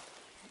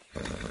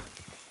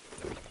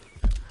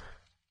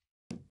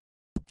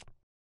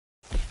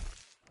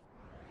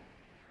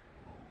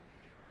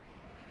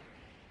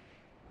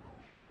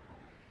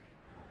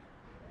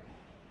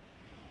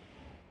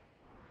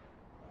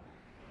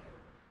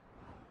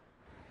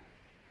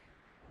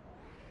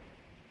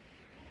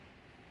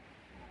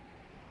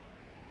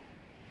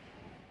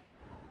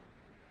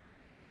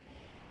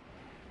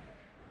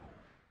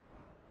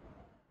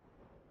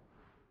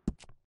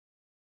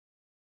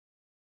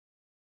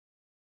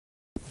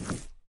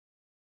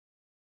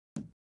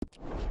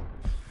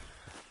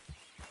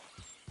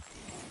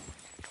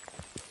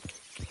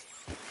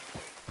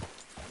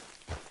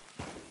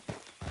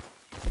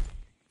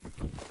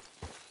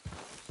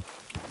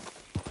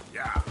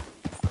 Yeah.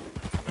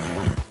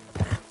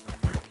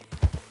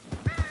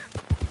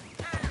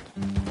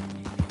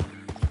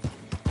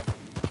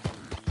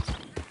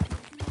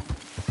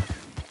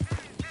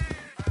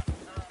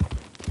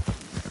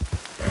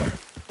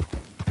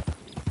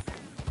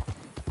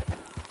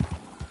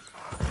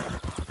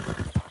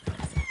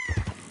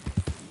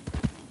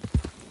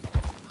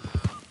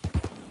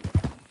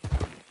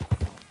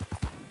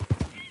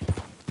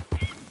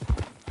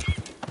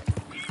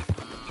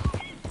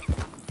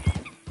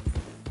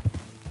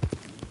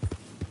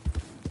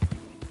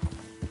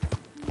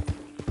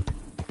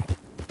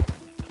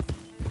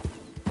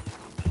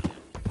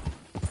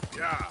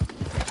 Yeah.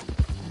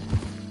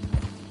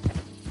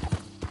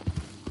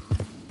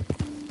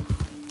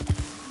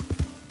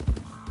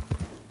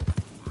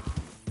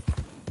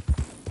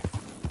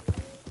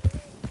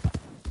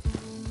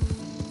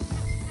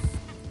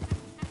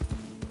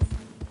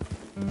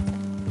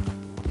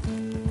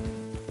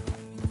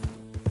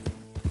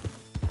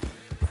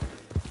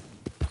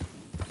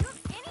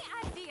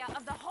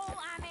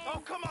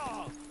 Oh, come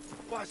on!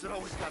 Why's it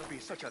always gotta be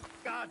such a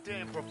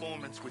goddamn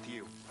performance with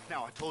you?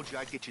 Now, I told you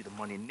I'd get you the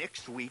money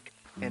next week,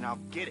 and I'll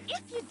get it.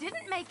 If you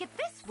didn't make it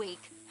this week,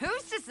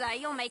 who's to say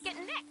you'll make it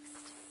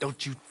next?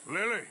 Don't you...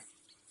 Lily,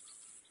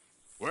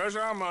 where's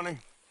our money?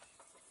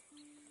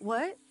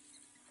 What?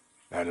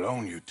 That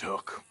loan you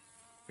took.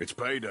 It's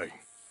payday.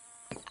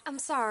 I'm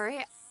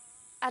sorry.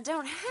 I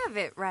don't have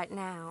it right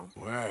now.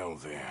 Well,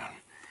 then,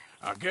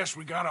 I guess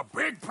we got a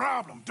big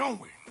problem, don't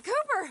we?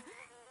 Cooper,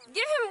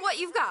 give him what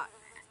you've got.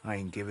 I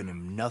ain't giving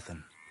him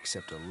nothing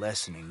except a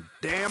lesson in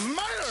damn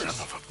manners!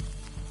 Son of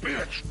a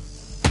bitch!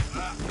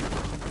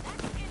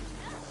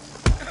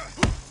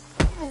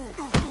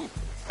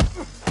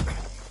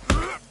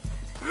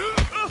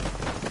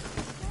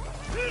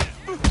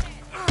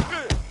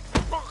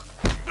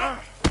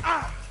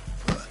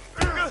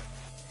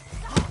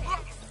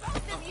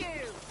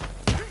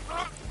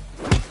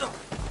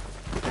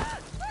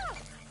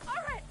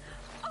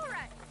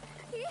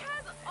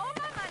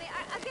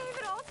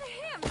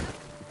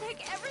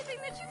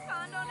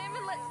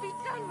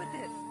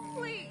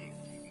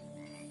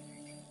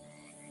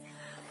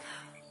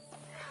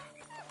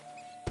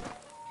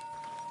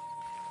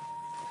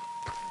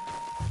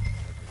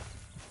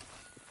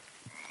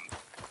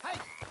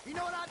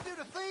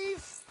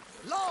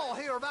 all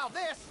hear about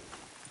this.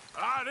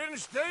 I didn't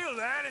steal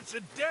that. It's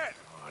a debt.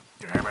 Oh,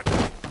 damn it.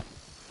 Can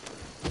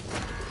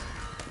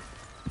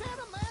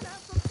a man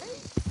have some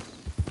peace?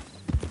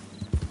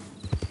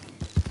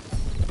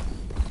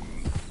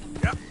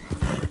 Yep.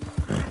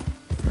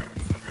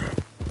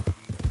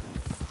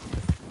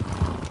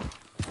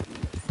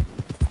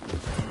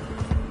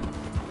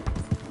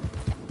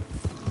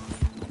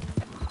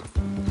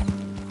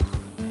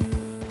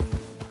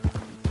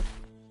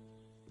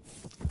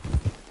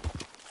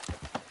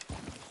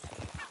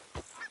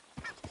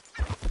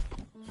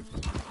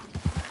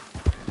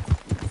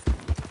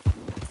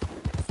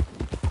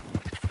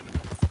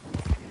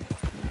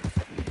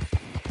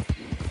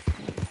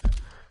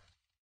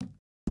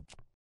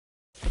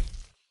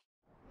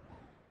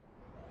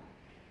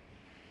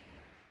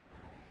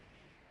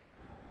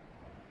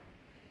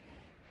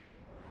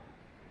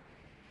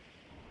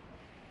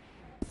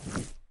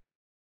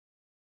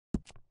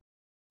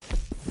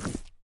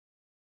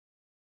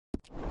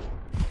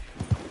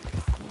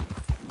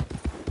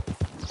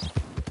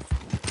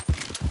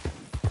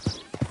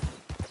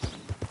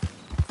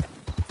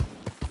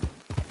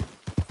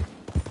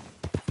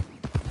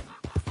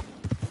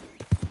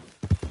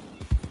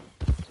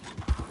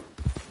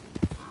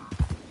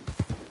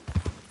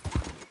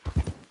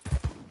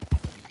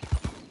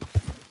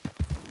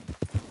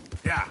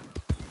 Yeah.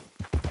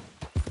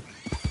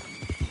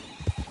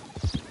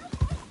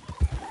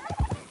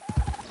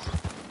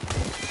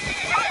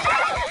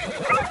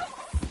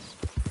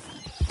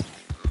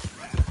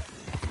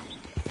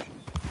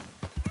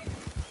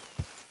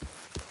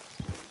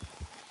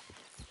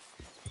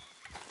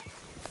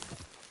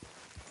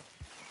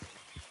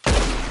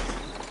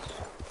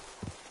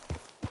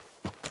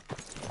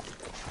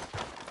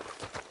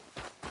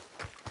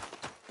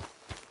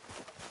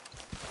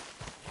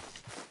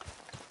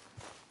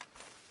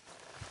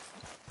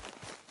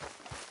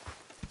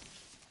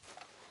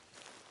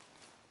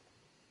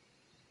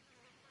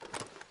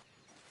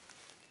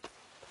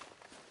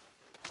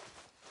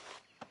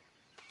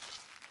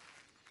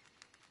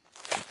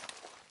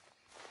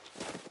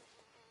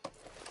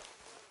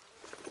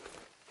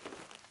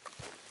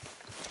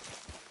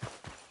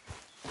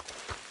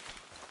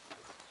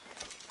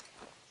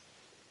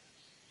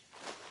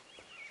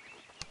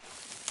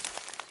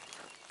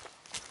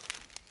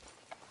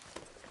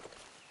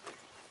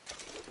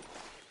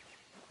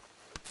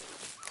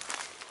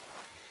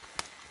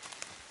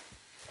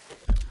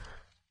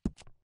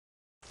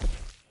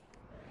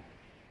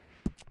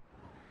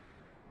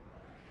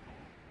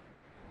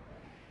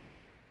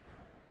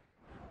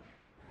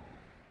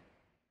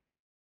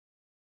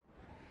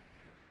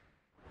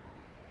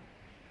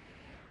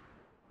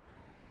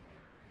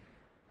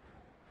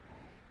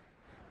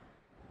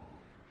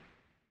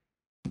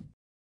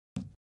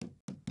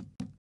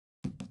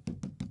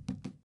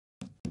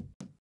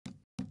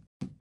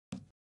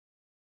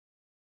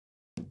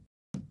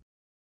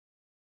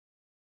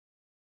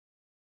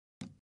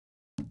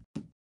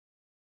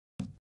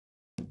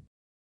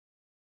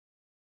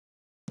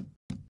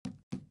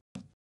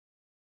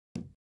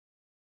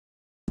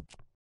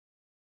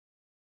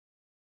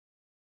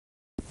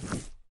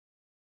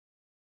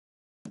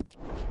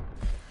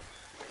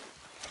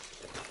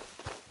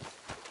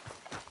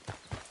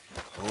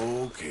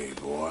 Okay,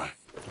 boy.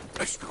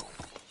 Let's go.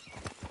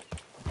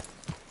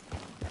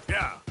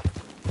 Yeah.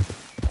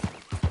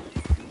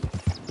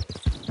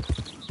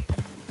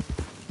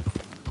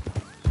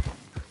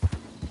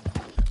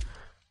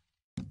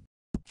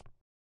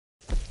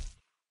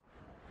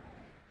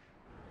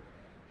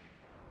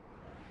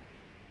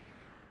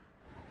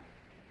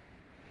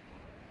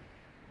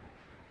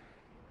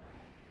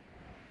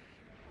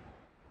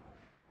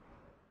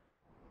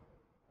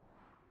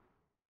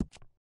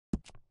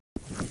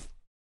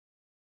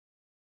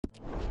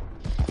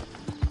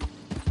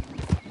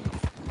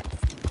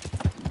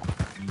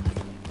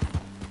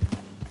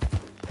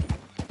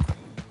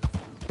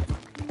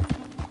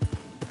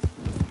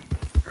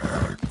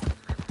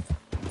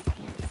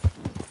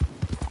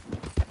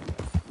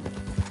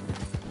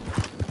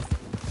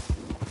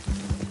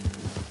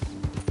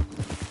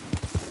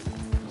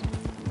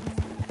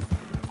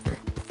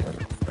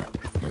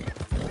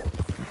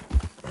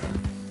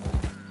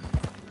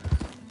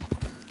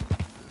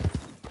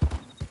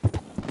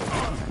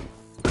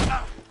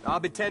 I'll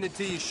be tending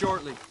to you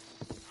shortly.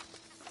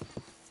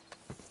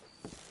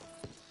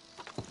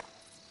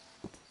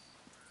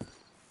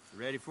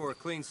 Ready for a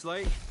clean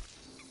slate?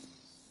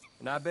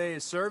 Can I be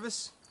of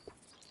service?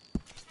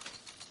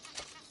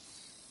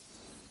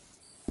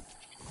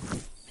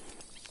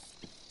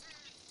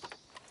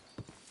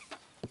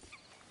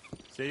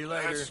 See you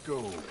later. Let's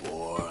go,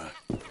 boy.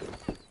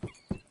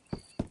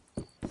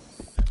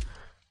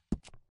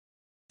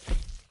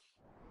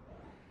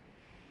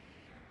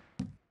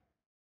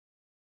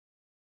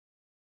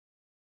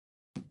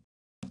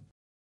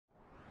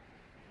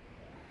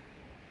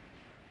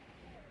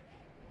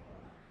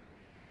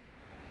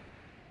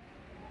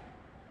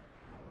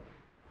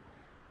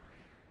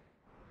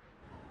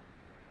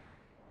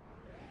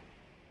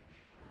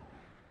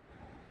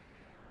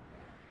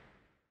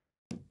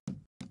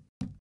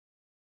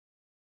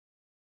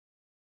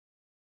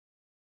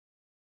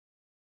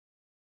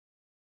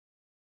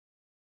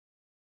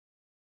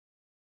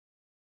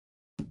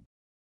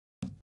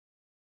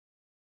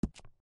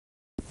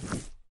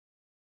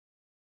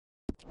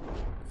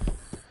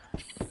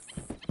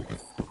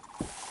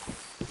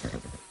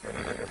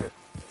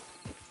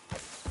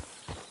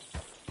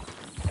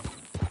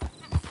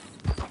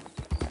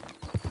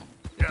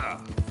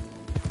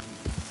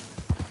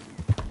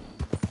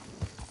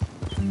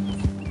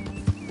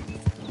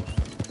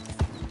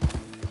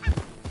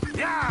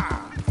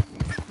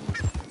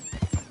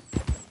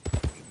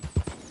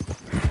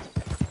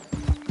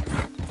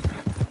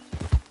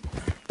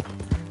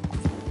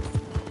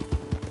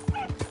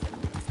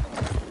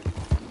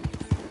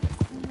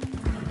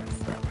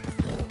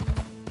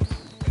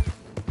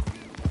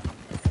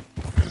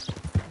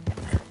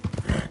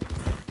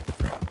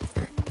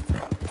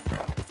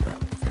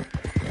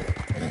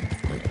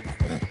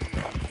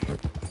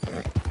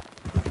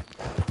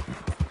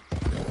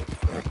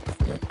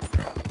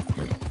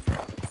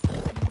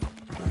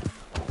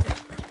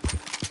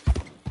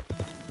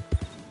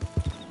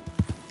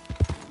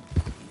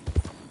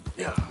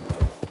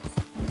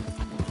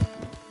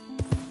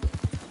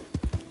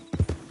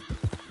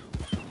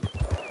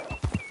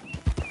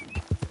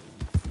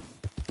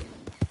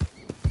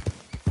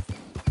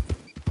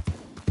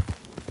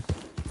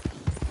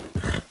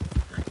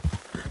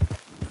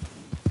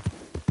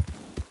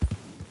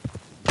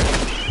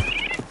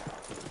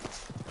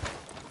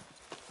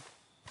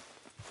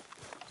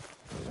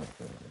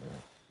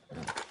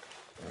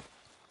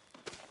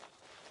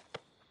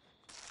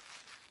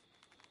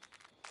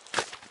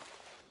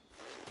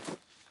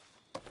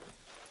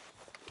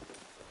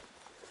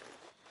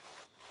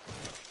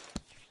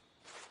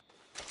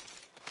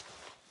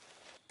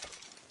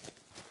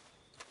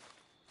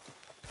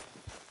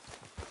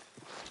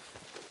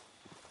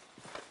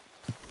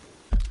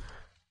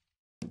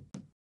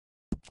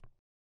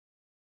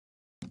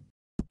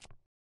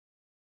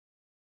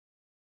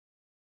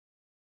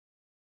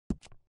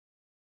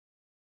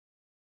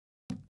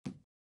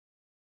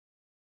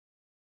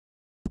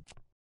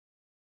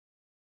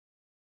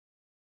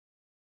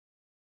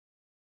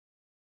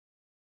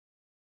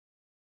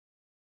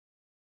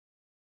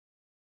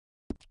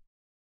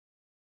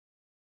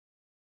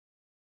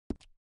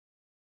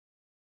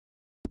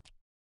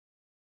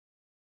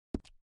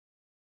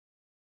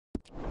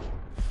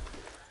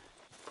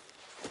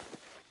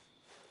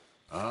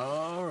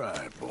 All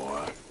right,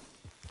 boy.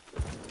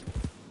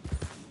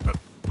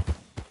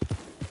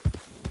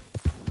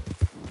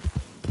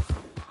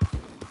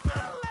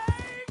 My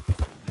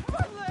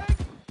leg!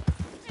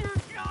 Dear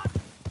God!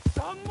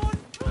 Someone,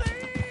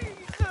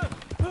 please!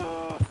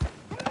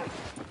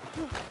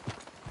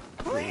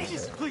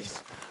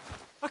 Please!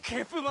 I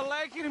can't feel my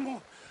leg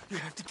anymore. You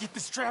have to get the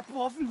strap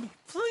off of me,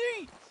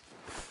 please!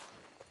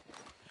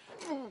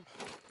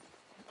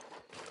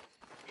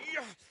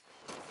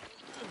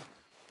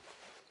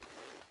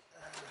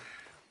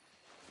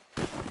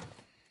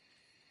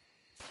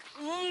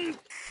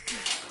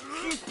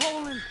 Keep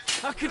pulling.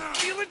 I can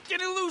feel it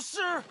getting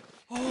looser.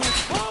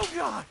 Oh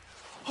God!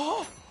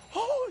 Oh,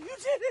 you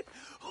did it!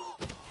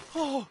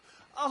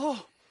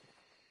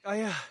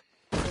 I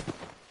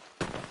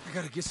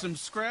gotta get some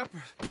scrap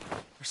or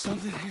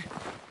something here.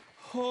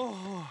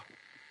 Oh,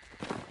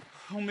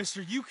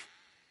 Mister,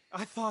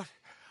 I thought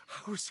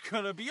I was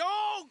gonna be.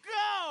 Oh,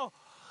 God!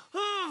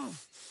 Oh,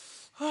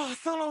 I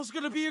thought I was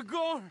gonna be a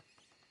goner.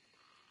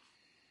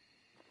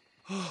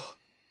 Oh,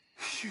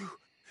 you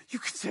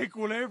can take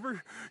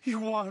whatever you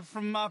want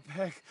from my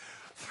pack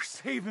for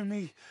saving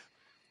me.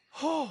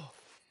 Oh.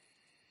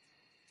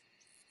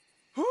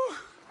 Whew.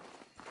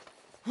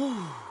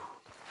 Whew.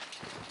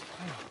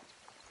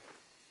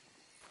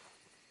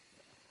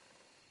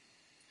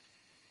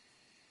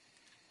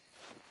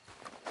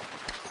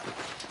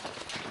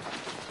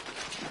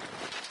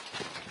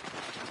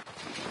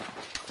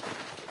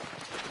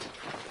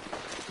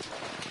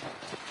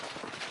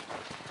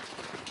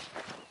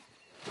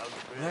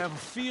 We'll have a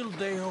field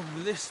day over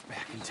this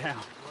back in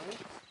town.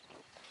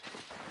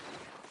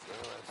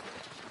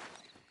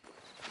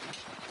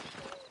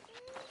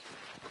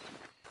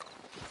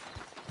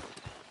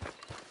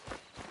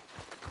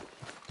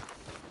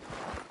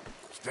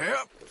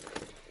 Step.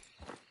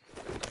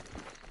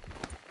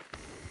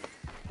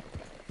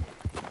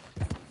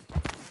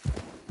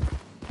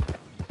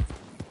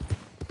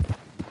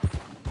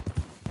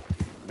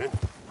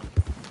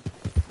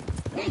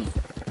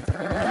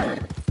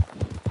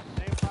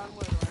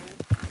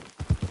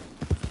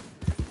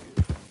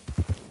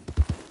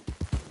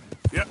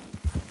 Yep.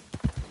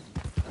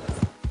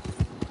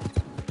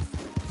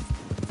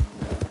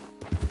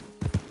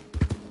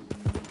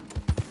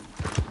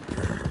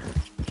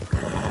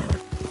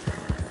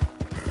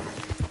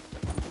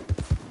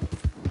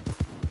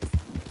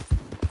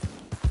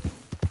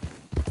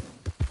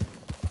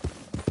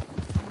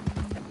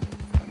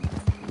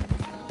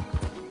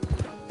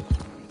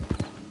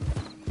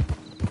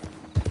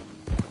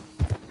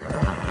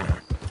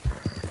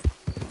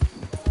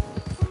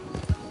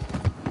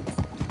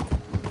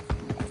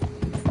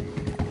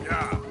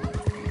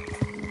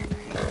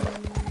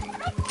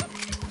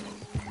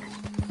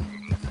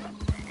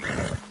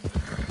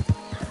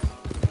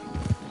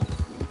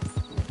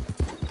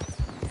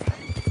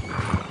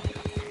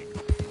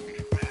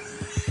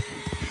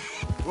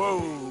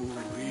 Whoa,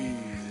 easy.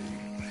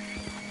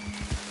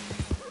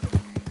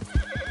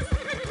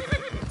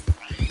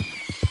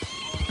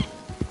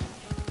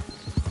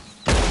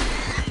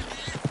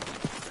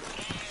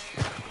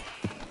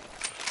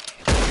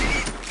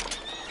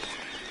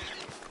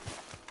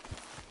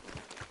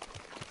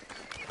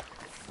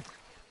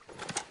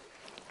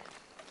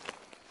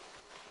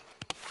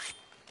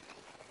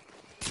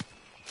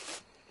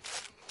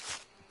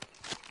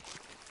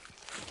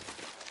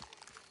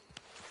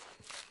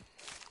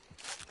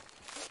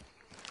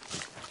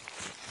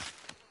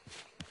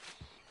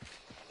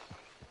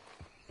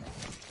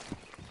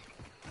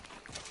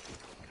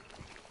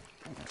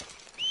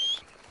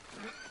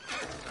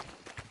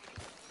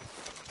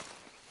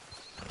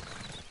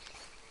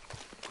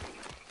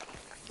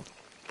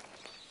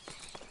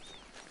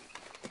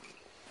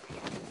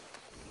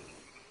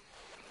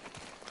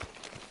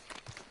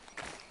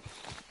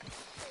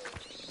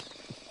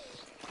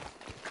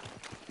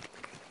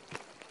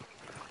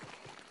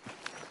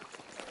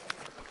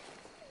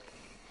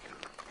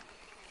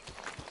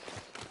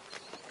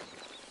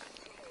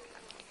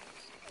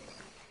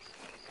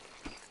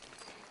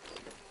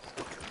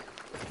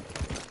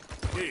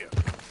 Here.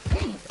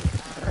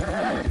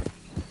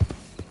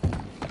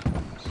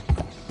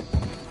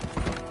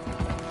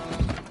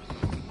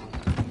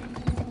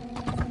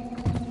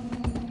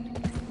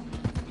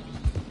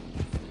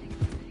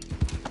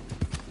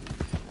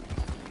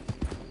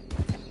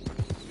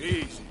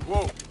 Easy.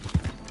 Whoa.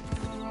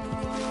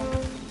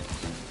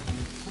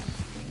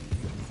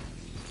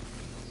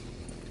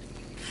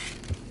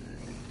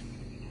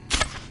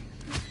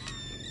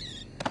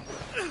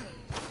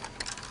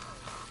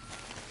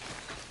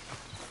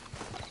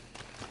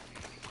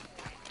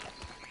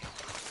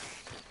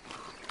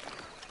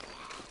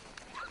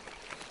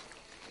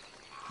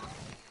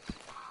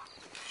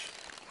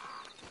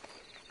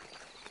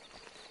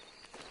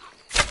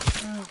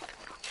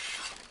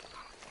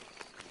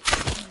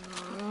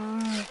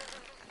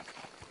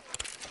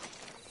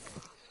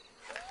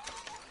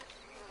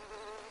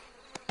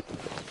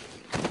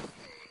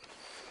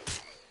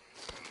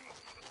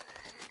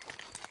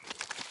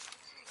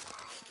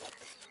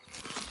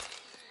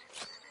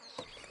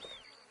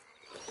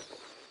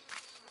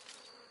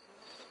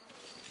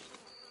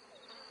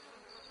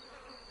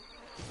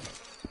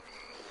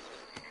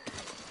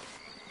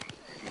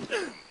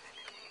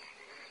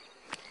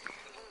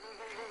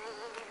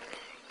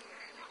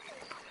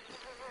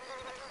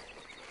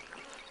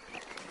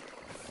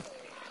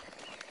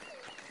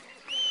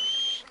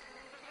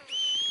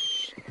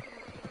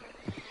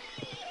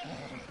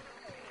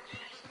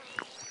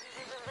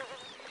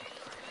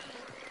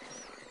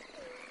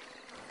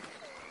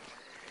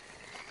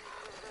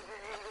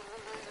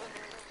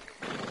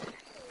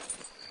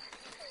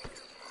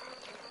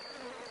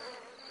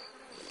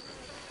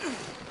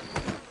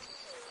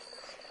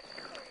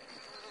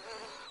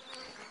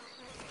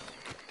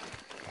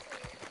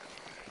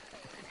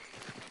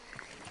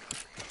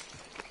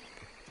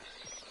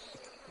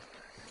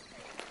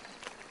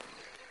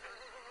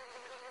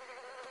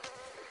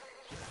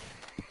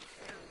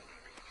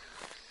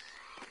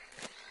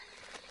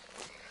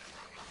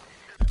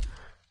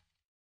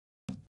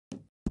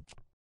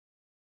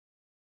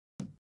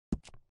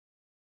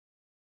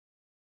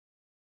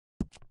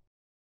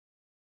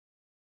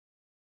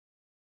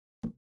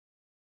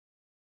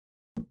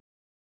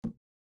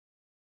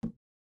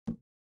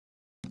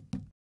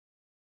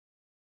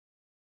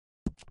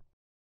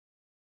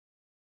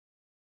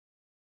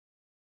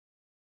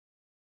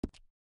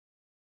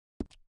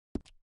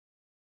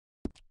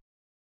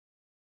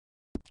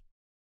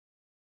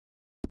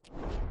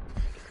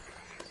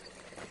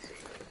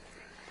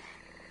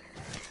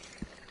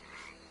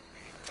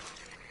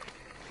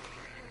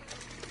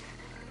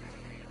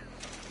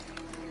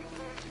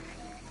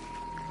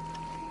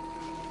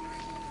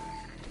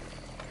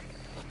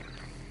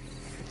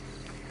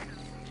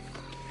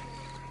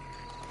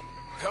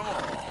 Come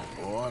on,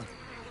 boy.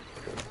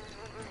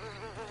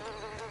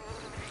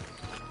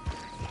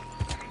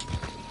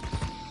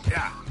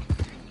 Yeah.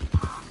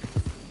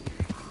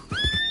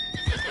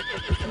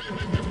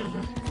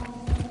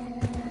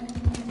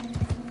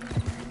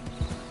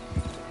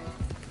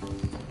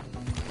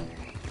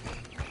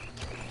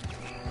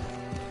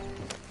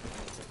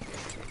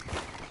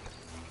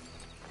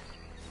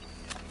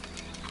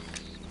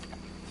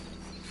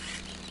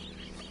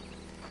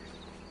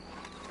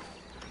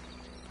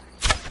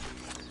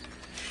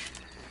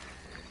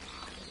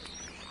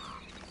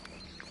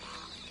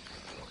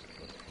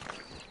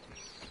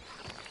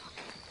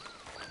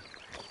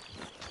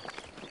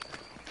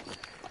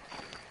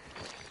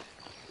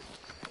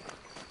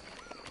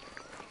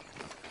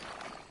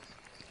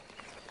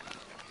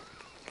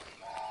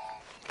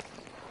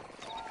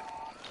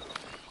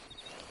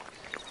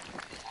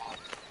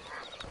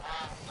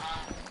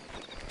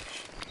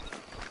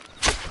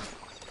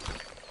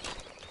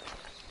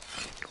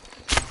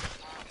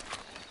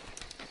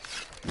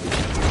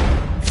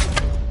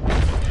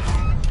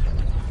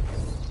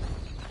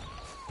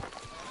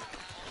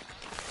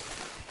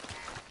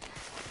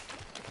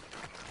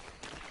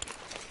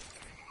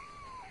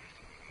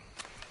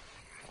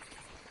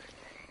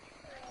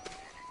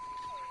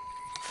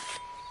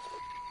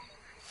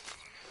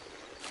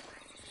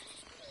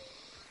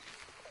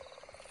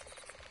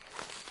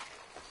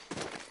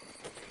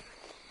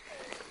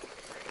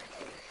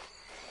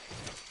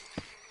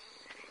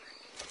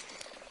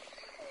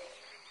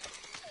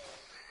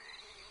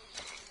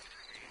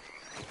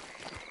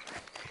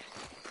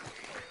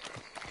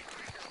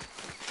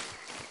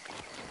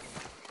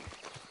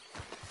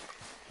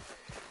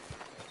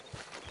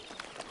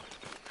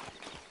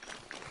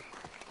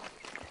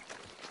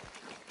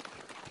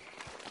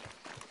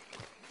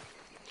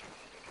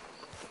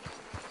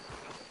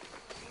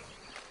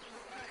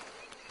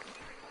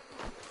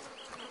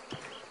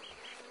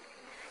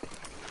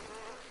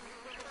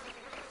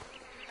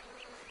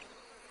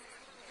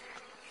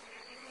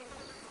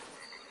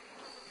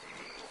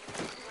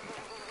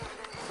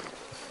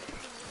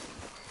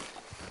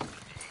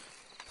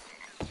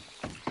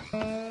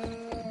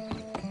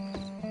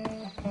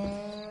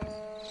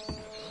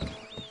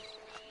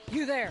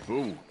 You there?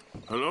 Oh,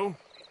 hello?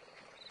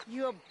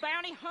 You a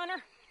bounty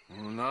hunter?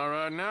 Well, not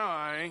right now,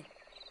 I ain't.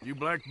 You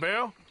Black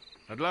Belle?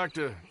 I'd like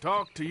to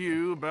talk to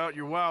you about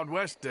your Wild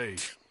West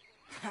days.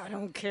 I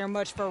don't care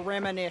much for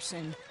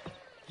reminiscing.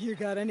 You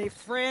got any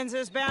friends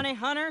as bounty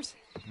hunters?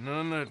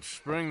 None that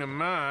spring to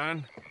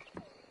mind.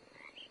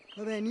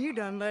 Well, then you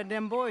done led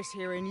them boys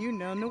here and you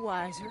none the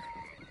wiser.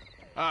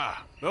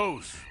 Ah,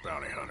 those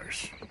bounty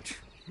hunters.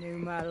 Knew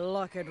my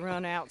luck had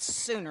run out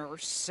sooner or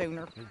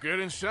sooner. Well, get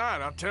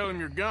inside. I'll tell him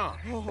you're gone.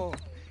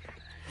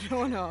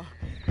 Oh, no.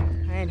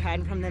 I ain't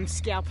hiding from them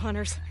scalp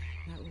hunters.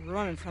 Not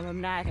running from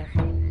them neither.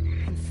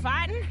 And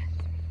fighting?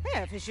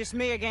 Yeah, if it's just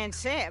me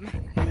against him,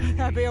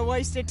 that'd be a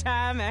wasted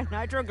time and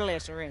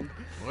nitroglycerin.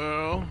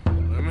 Well,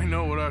 let me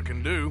know what I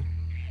can do.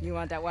 You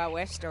want that Wild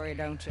West story,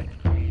 don't you?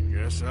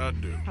 Yes, I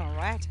do. All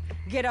right.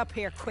 Get up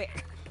here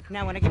quick.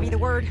 Now, when I give you the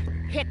word,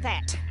 hit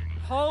that.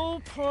 Whole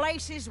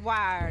place is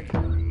wired.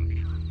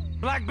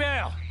 Black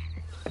Belle,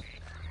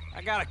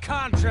 I got a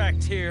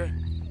contract here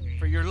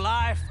for your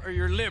life or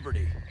your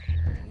liberty.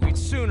 We'd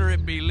sooner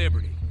it be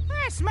liberty.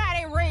 That's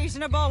mighty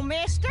reasonable,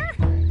 mister.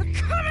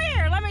 Come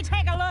here, let me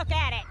take a look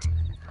at it.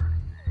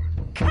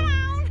 Come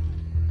on.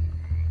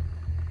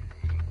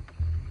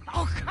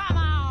 Oh, come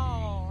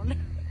on.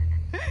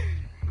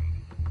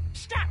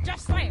 Stop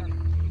just there.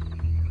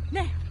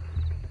 Now,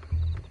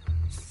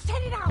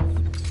 set it off.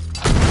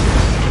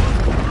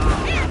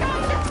 Here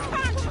goes your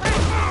contract.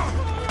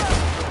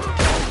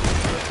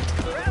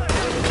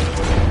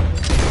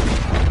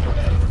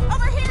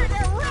 Over here,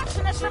 they're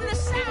rushing us from the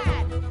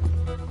side.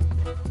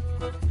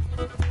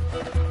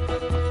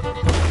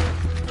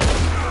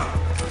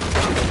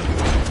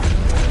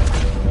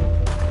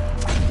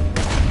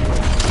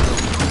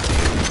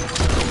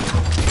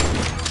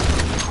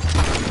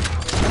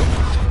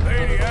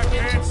 Lady, I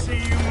can't see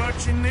you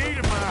much in need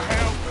of my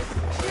help.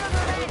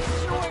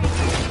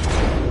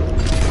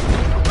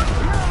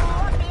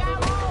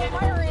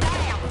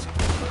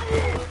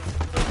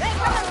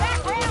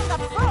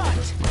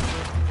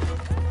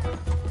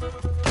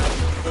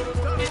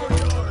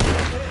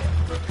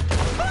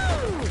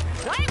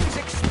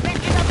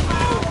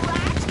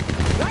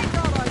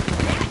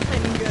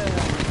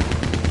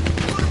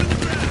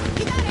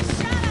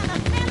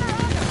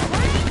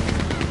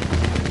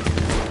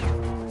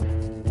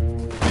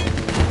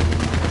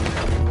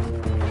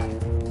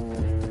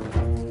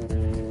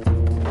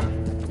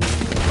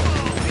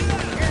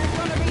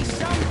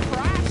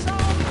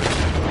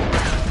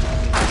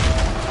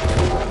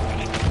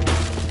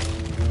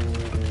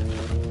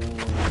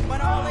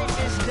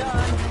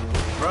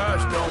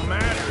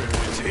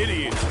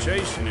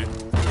 Chasing it.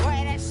 Well,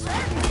 at a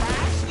certain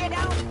price, you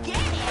don't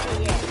get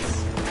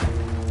idiots.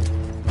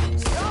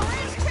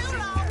 Story's too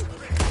long.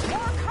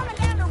 More coming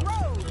down the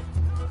road.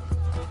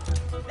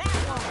 That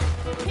one.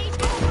 He's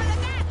going for the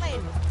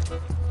Gatling.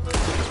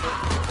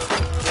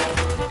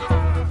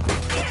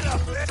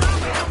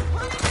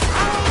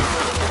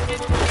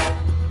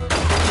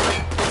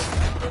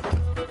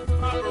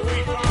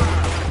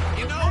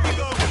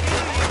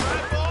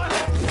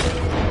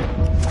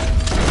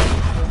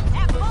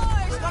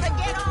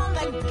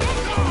 then get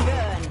your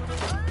gun.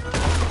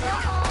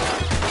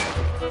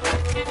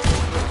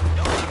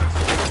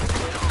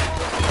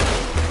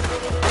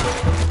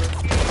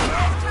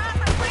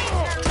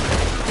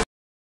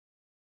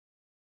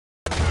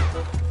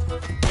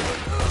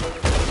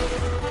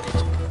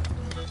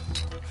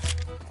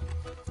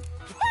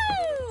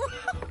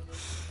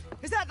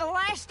 Is that the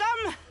last of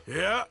them?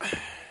 Yeah.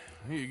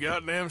 You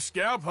got them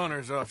scalp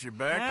hunters off your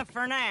back.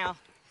 For now.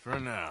 For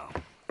now.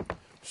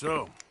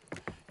 So,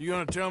 you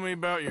gonna tell me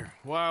about your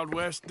Wild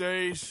West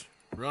days?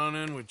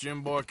 Running with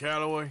Jim Boy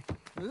Calloway?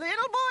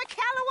 Little boy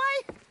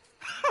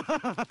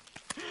Calloway?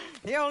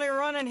 The only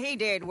running he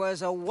did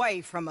was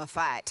away from a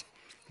fight.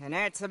 And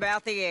that's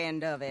about the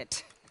end of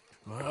it.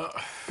 Well,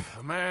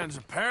 the man's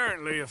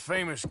apparently a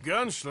famous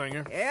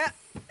gunslinger. Yeah,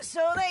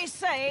 so they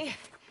say.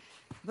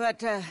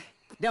 But,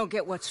 don't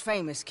get what's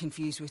famous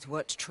confused with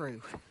what's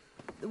true.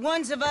 The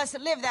ones of us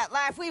that lived that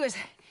life, we was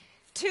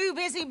too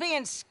busy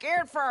being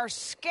scared for our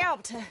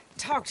scalp to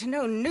talk to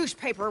no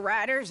newspaper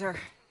writers or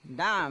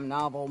dime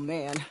novel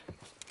men.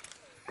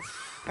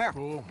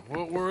 Well,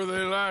 what were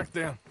they like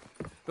then?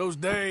 Those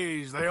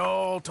days they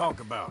all talk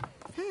about.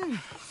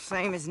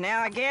 Same as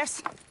now, I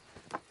guess.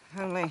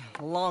 Only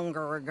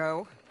longer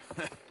ago.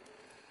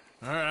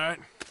 All right.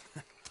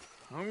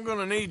 I'm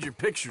gonna need your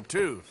picture,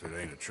 too, if it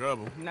ain't a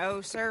trouble. No,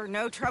 sir,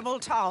 no trouble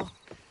at all.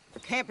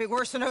 Can't be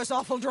worse than those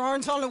awful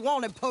drawings on the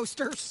wanted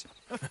posters.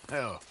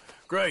 Hell,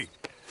 great.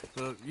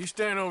 Look, you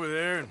stand over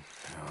there and...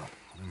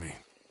 let me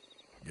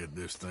get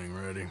this thing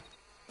ready.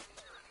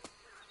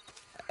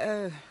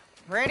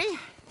 Ready?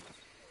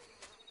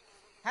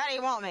 How do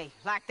you want me?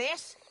 Like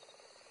this?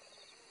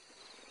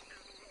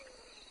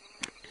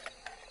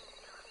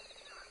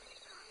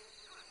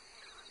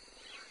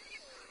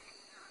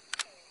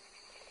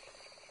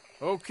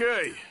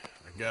 Okay,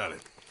 I got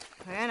it.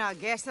 Then I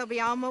guess I'll be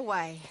on my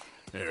way.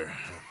 There.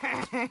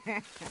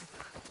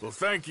 Well,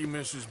 thank you,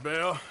 Mrs.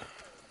 Bell.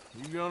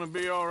 You gonna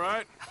be all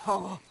right?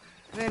 Oh,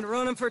 been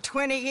running for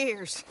 20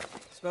 years.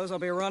 Suppose I'll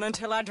be running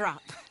till I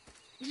drop.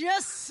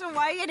 Just the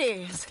way it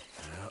is.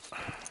 Yeah.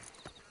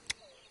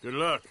 Good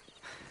luck.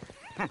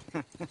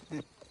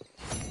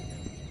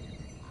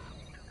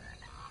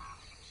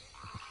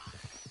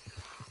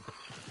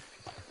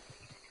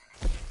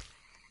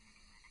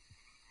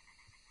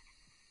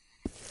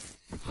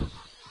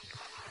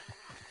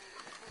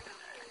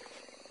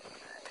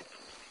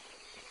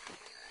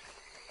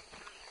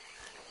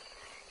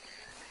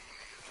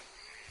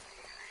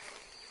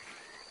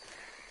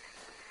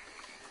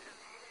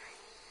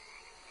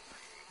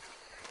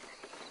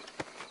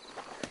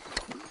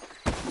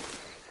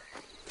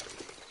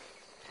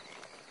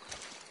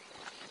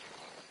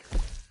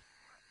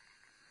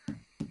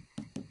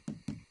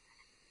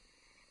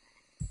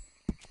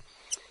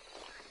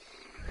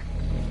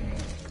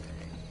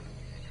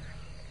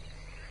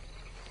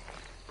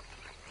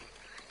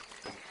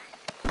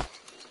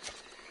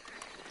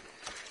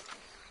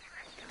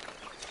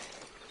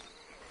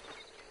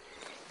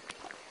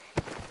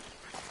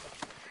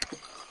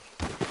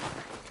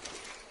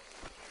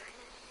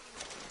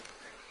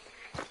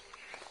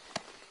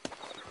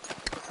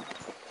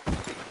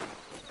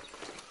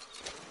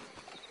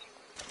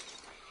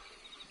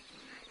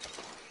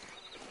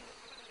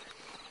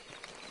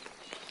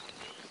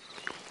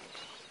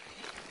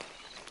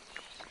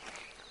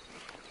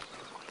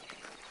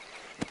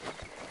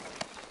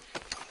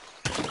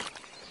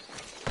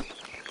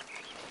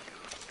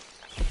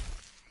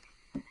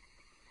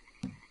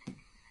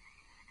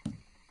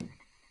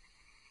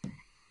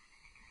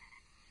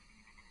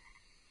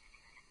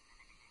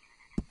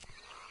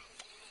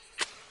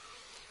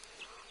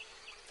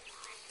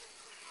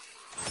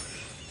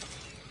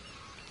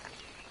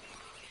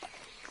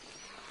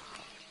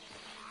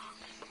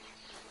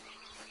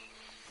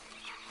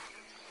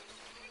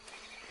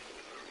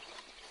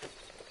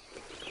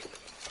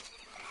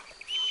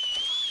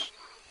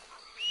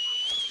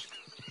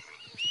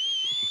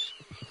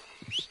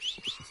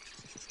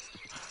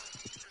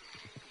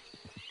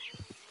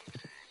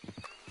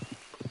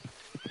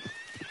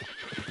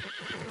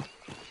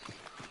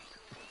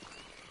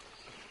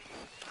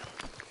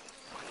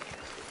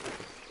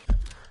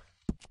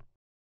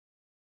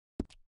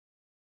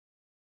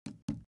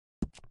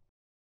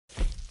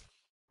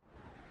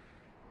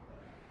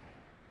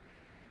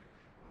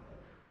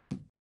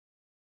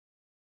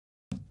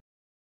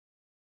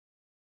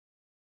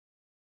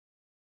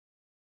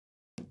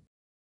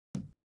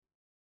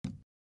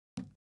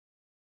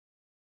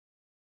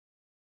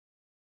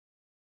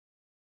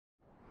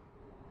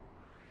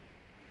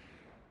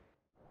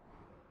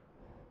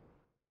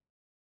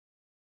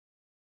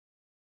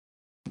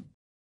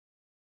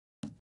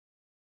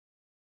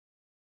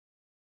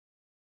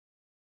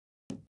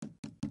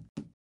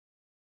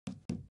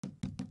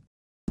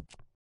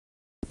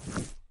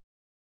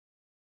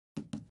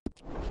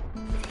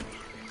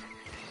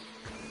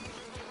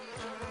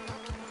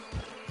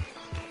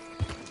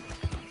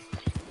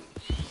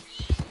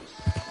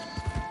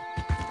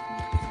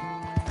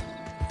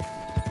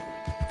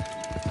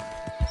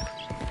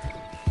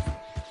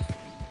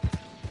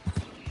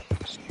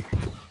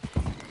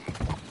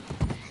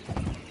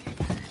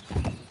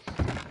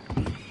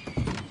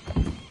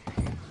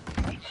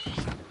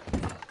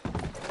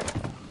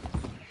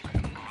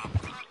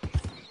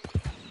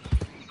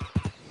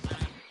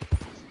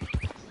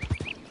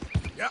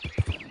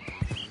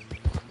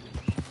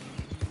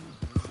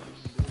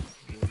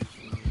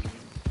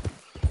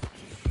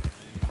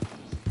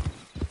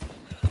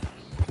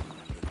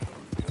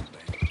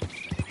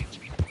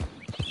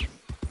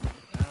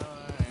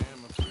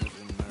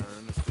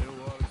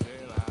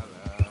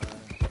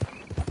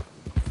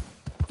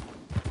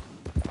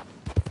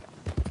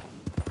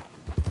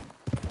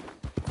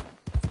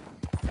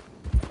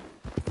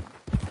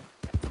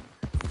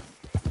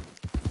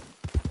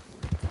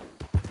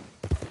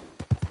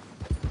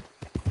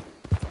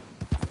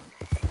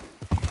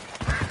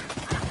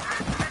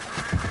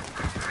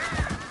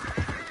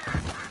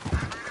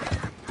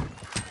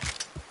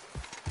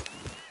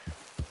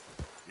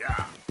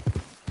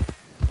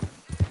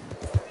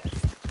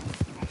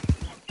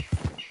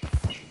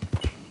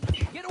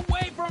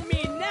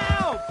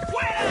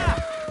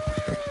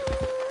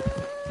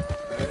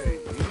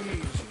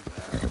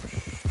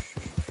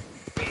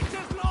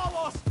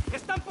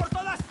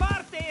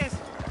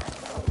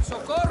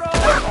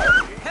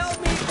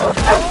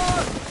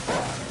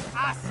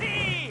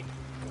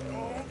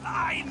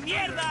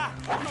 ¡Mierda!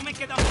 ¡No me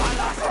quedan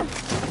balas!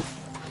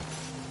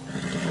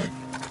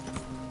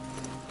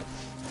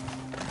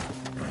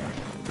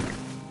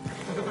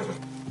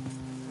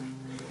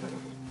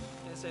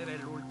 Ese era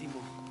el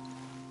último.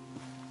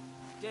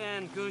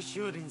 Damn good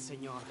shooting,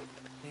 señor.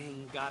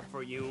 Thank God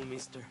for you,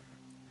 mister.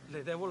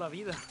 Le debo la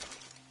vida.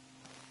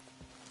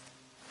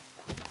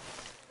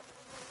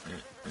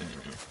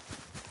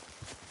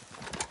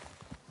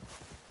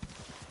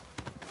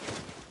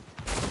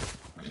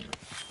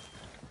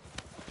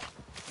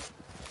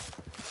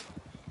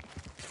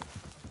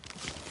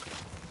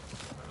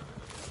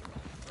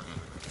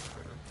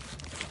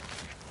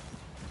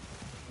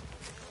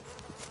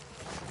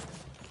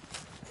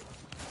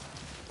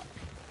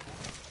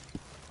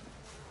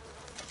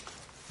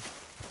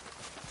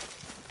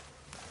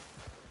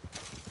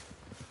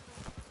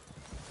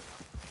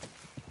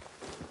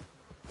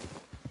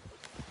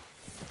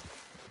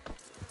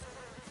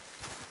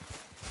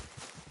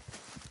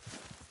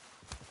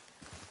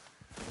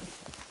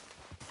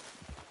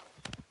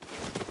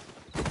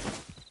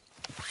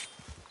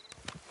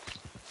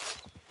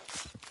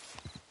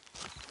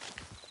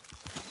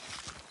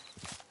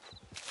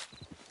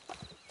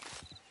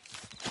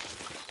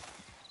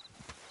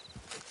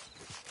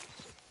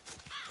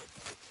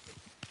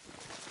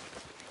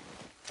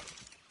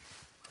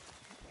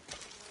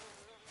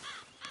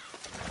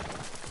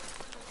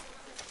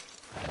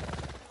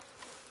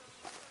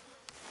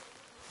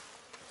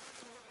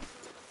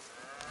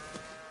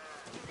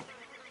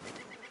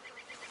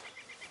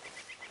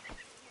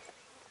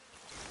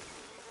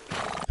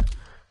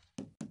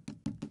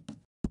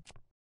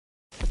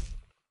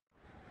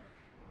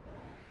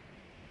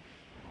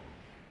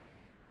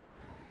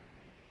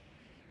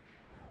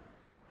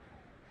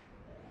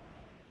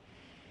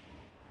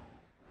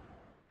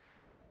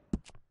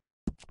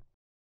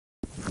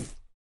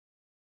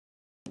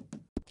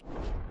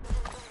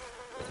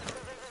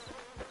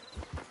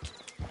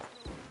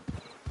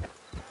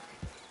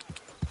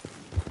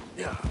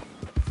 Yeah.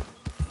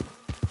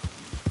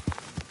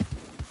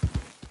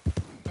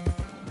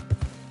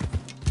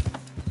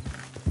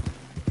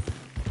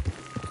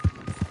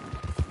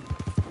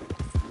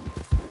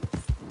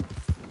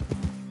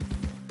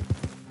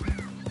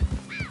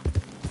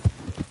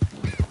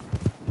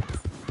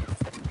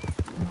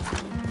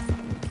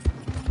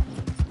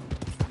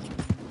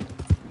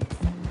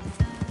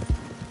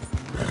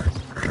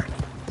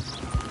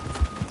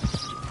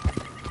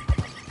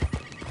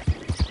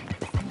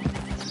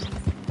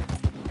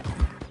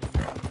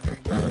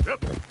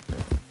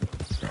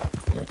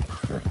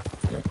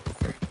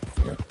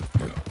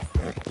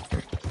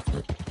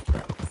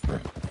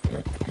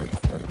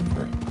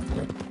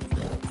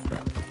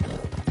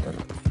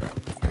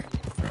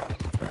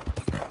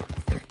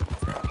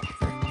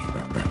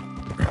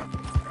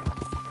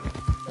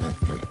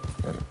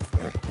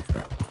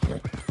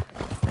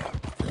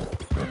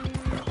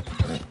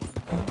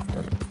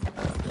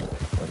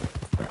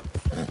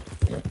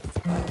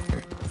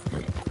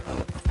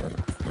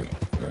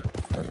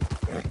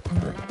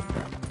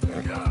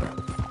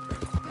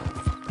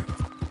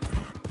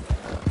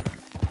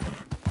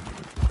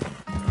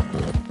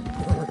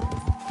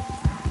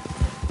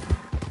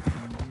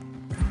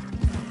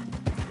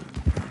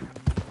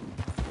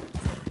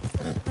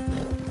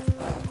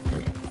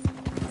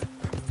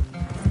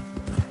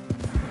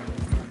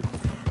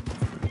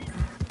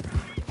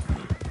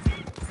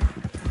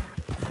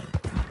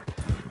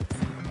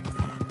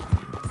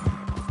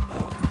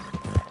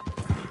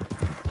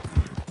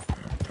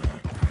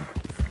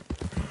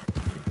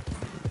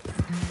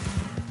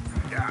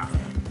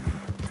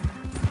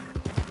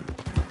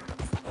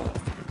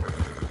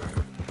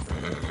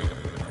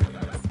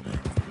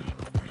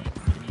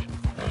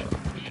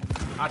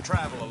 I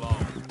travel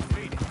alone.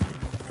 Beat it.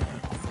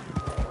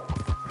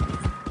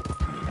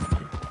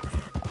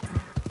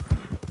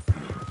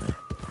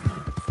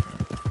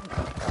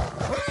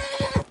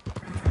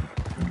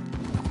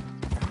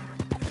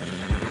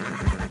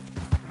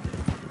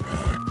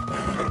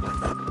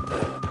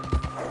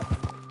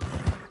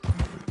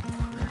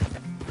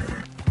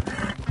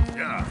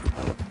 Yeah.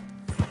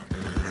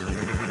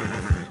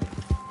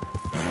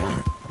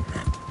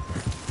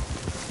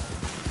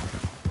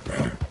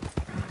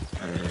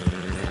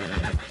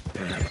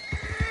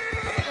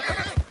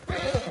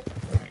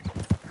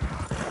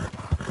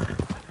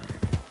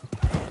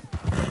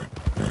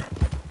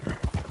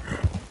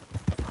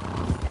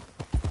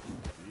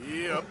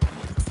 Yep.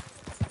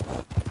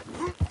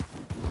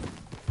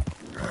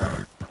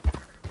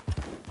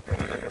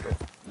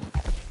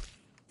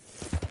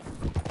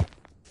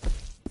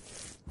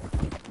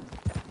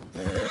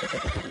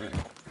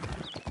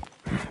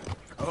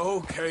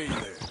 Okay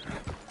there.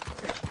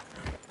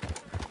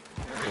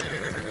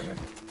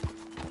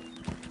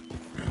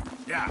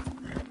 Yeah.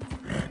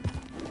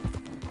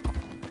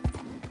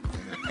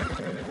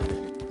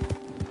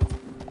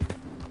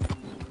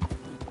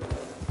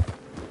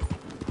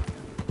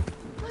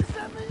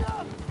 Set me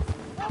up!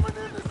 I'm an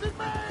innocent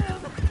man!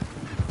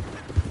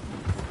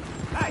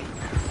 Hey,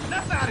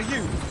 enough out of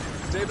you!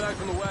 Stay back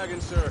from the wagon,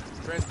 sir.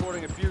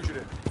 Transporting a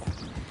fugitive.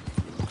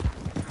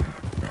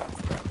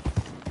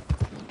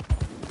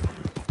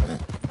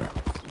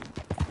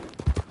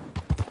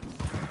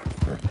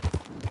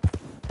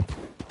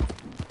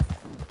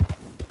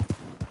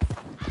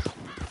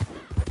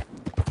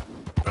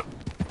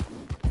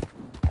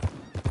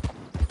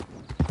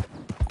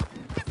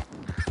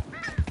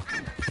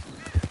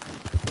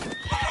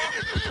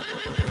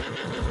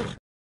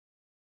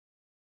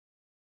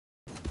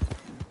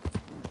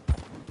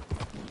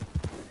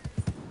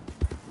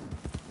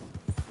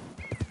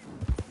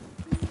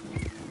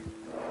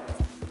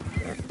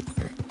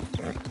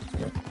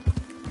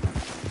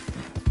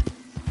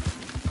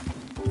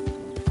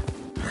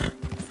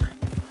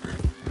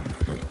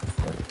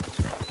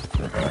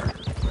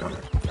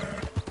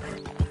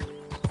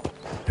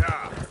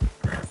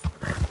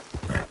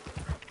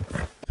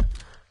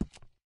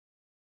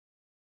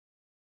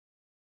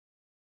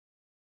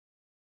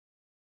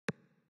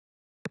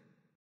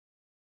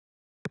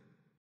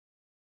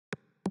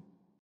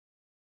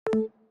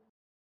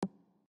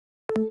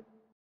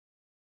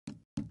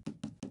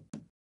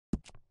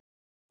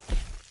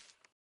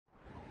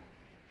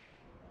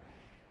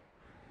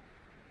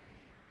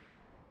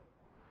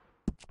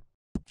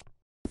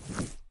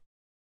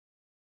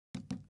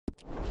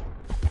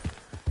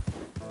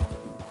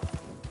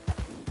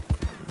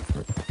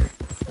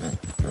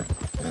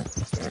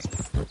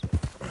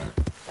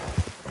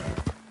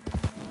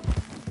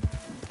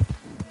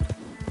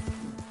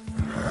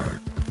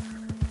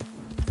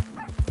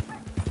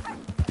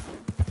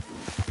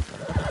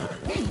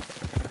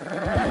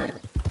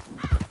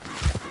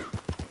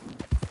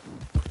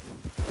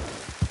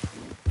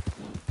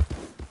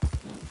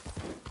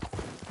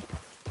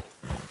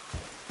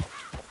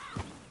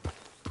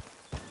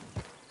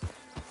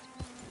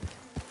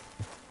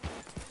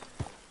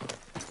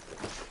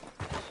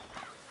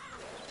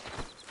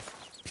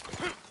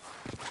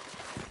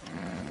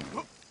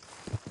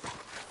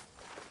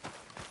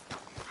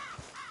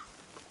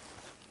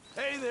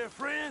 there,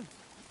 friend.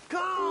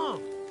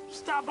 Come,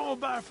 stop on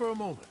by for a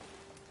moment.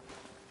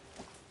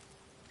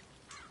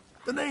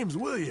 The name's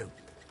William.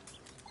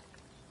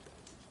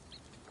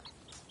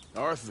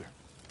 Arthur.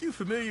 You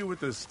familiar with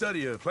the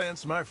study of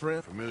plants, my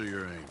friend?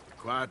 Familiar ain't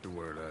quite the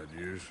word I'd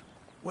use.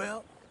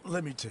 Well,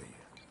 let me tell you.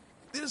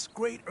 This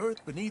great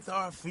earth beneath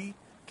our feet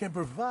can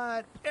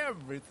provide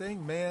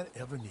everything man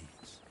ever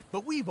needs.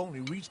 But we've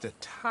only reached a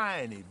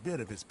tiny bit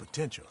of its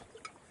potential.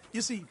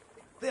 You see,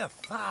 there are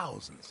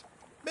thousands,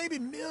 maybe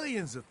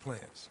millions of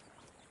plants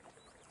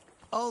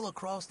all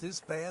across this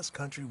vast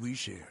country we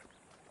share.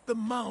 The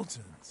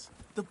mountains,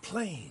 the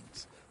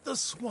plains, the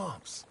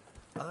swamps.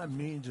 I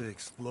mean to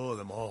explore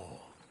them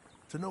all,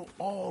 to know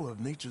all of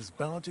nature's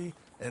bounty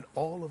and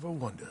all of her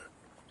wonder,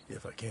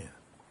 if I can.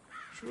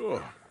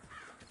 Sure.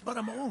 But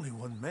I'm only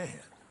one man.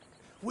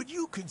 Would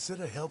you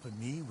consider helping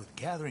me with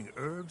gathering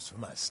herbs for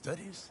my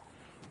studies?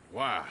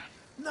 Why?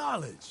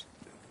 Knowledge,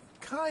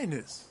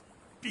 kindness,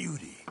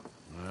 beauty.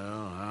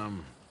 Well,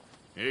 I'm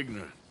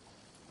ignorant,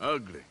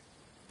 ugly,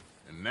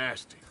 and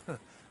nasty.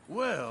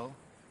 Well,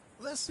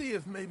 let's see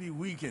if maybe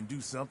we can do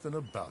something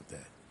about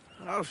that.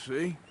 I'll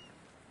see.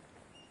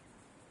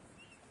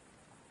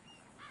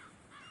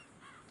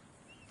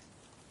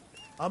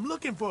 I'm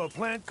looking for a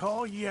plant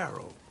called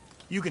yarrow.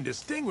 You can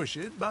distinguish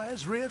it by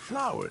its red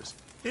flowers.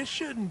 It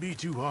shouldn't be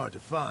too hard to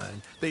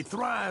find. They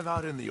thrive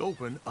out in the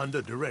open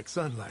under direct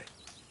sunlight.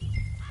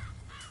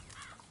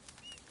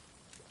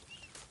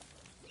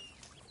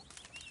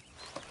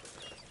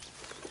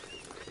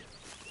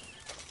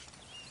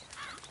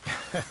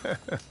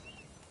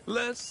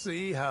 Let's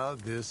see how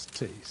this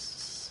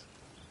tastes.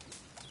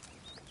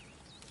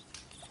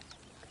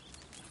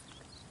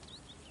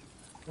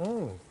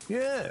 Oh,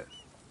 yeah.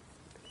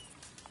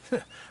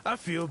 I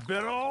feel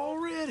better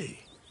already.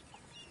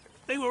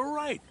 They were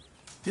right.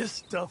 This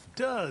stuff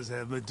does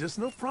have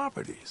medicinal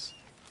properties.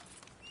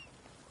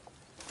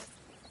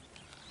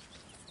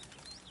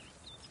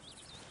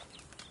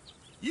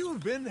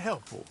 You've been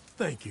helpful.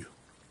 Thank you.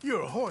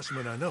 You're a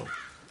horseman, I know.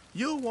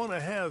 You'll want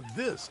to have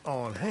this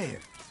on hand.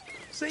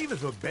 Save it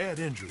for bad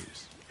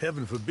injuries.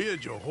 Heaven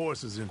forbid your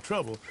horse is in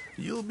trouble.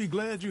 You'll be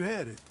glad you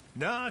had it.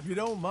 Now, if you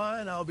don't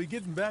mind, I'll be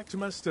getting back to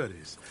my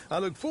studies. I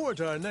look forward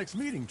to our next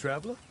meeting,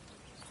 traveler.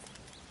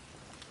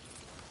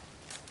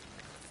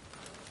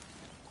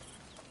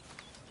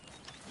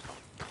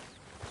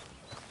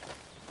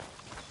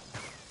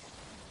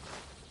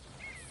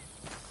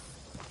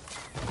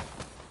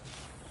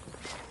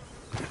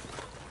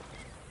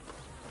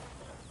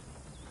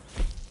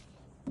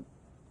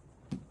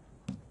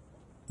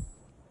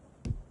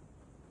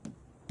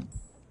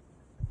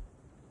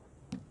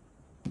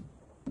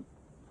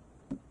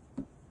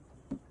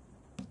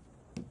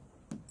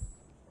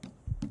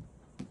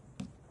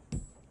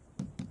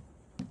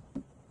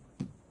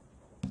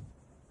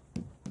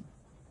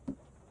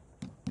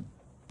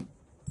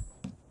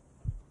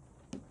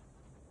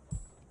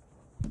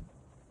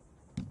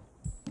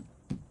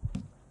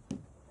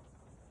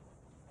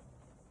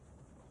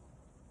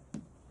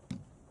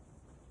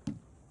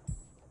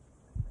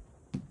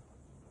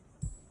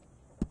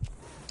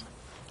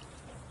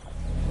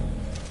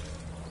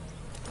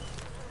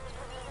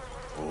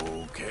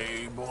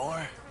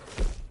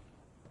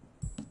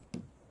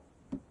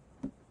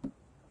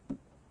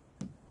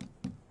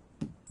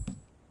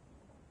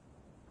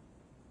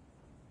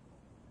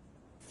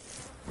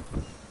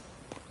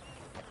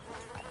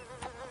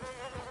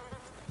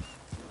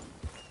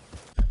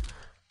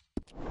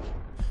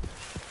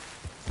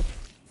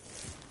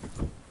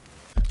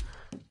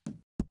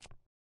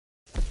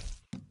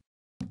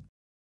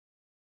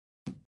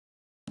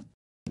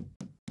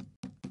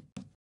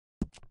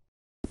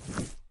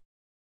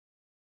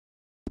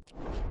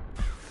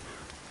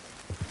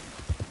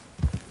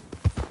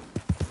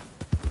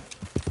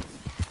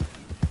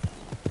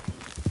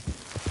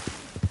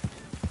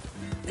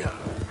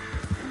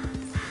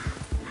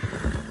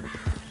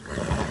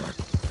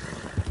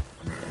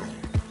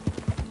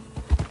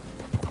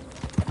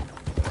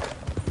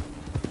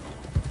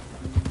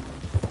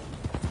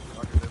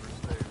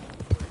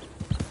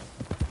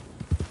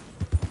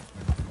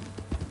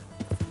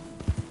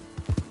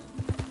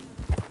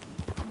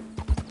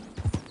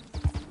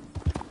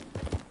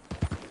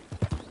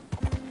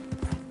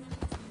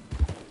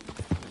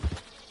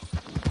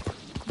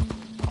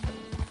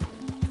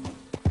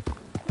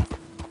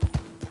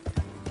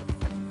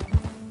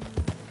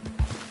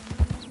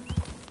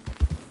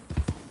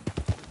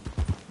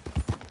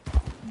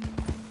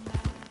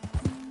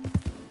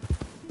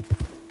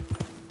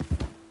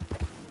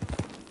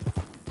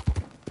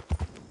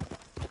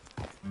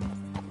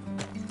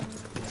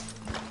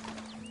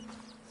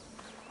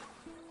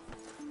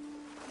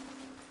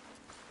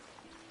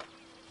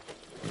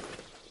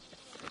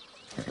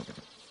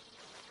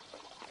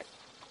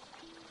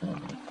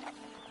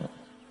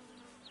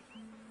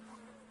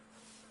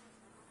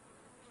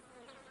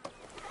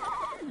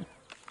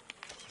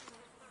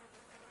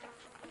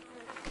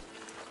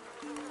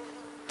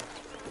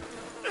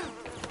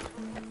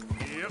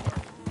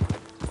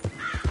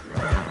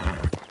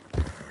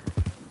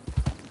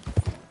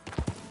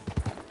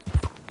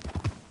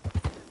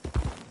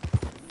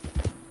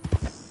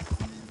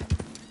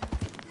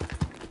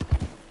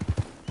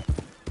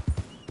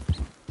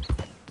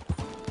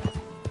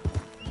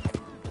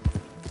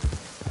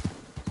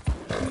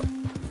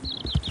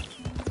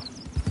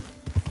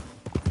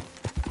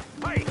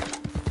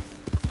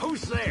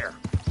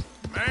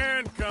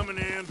 coming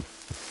in.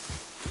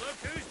 Look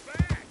who's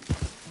back!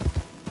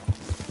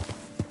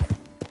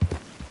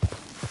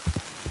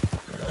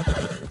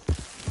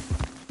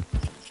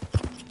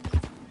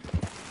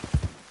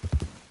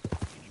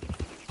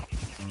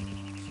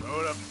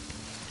 Load up.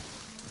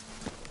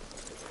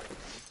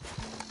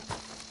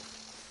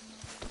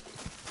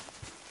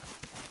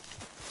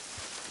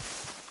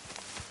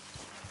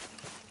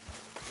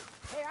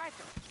 Hey,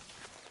 Arthur.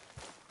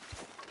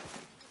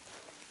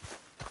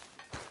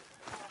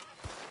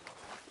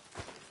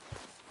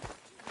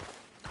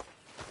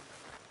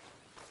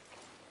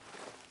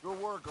 Good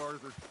work,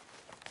 Arthur.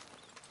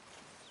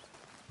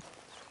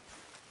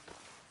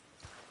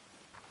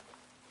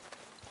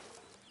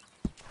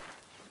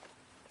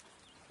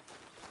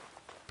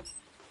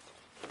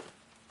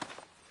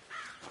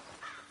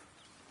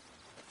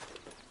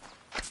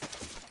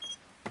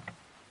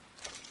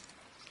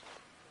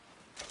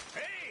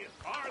 Hey,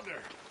 Arthur!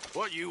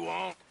 What you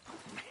want?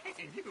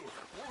 Man, you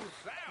one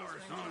sour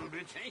son of a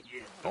bitch, ain't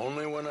you?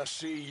 Only when I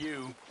see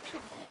you.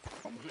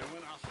 Only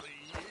when I see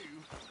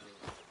you.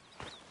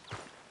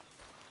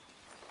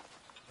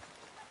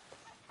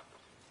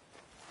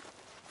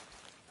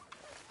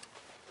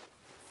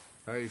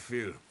 How you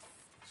feel?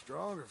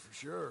 Stronger for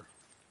sure.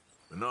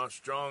 But not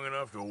strong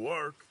enough to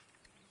work.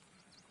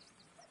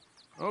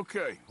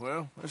 Okay,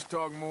 well, let's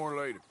talk more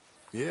later.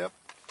 Yep.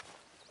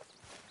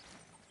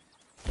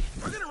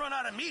 We're gonna run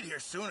out of meat here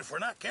soon if we're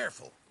not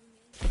careful.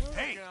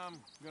 Hey,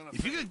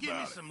 if you could give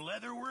me some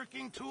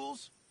leatherworking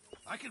tools,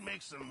 I could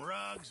make some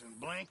rugs and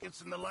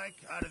blankets and the like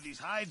out of these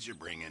hides you're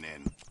bringing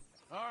in.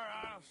 All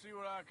right, I'll see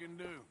what I can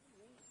do.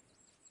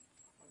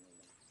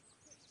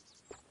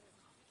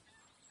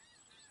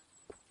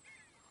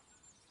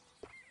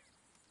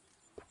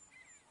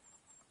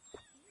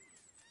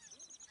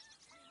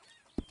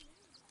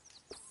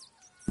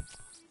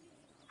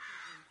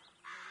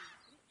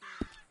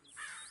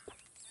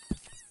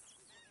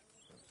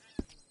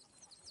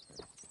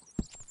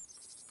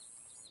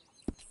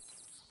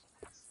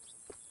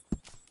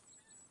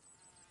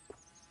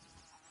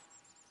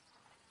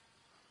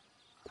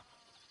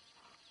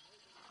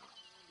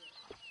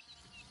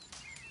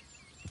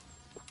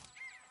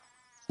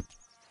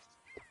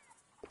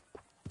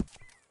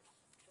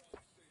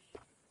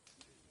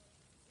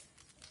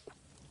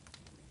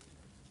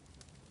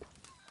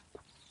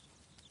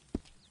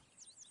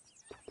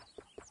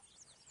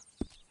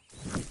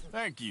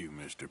 Thank you,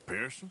 Mr.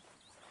 Pearson.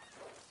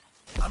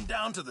 I'm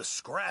down to the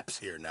scraps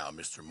here now,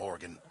 Mr.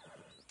 Morgan.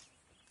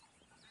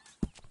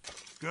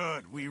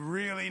 Good. We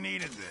really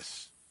needed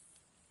this.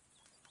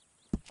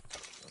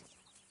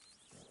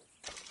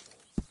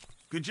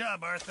 Good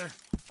job, Arthur.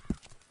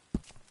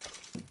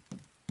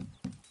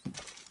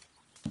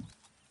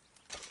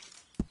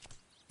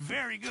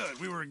 Very good.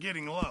 We were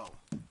getting low.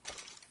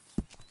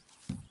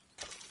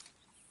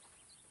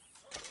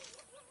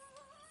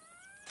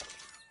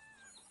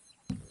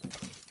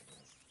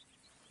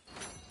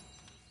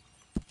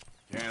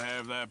 Can't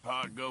have that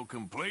pot go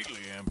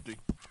completely empty.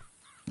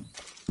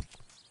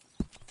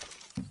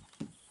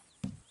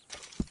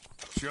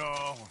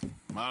 Sure,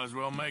 might as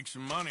well make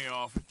some money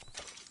off it.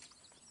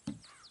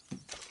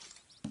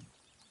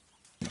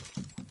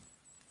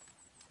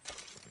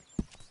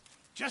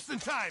 Just in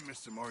time,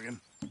 Mr. Morgan.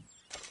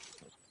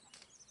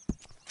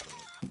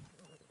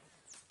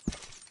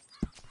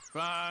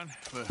 Fine,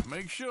 but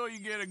make sure you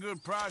get a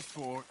good price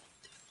for it.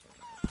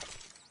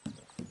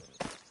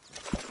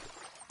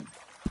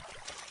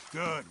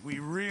 Good. We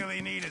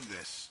really needed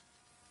this.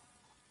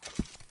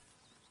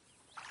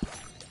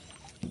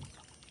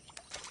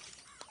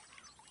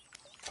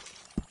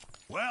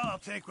 Well, I'll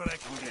take what I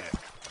can get.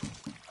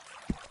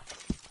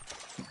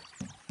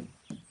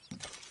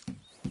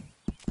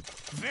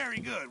 Very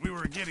good. We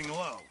were getting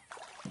low.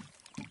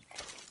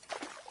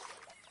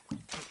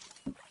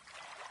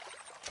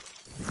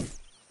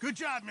 Good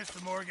job,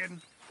 Mr.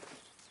 Morgan.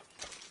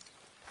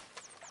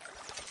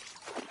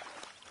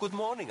 Good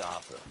morning,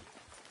 Arthur.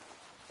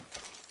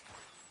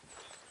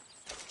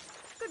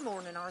 Good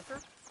morning, Arthur.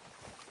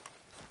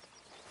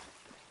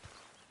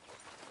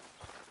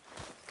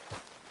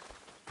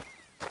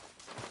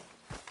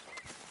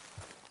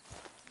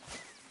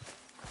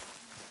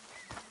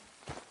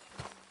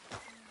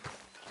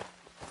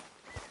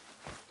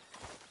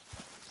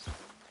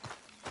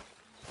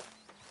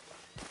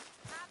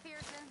 Hi,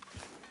 Pearson.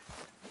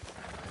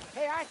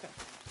 Hey, Arthur.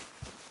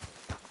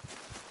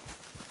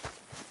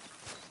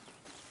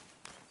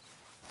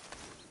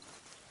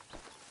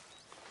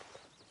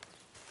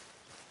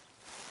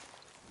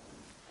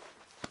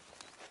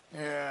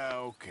 Yeah,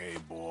 okay,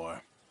 boy.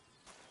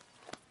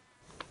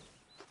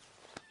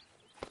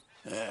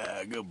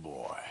 Yeah, good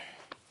boy.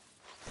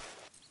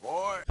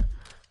 Boy.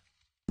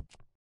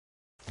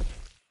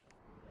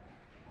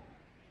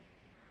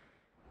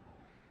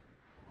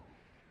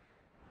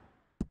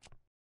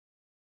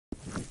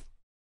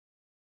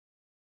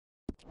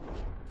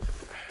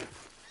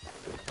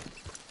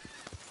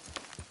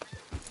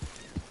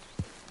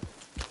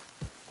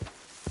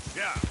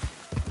 Yeah.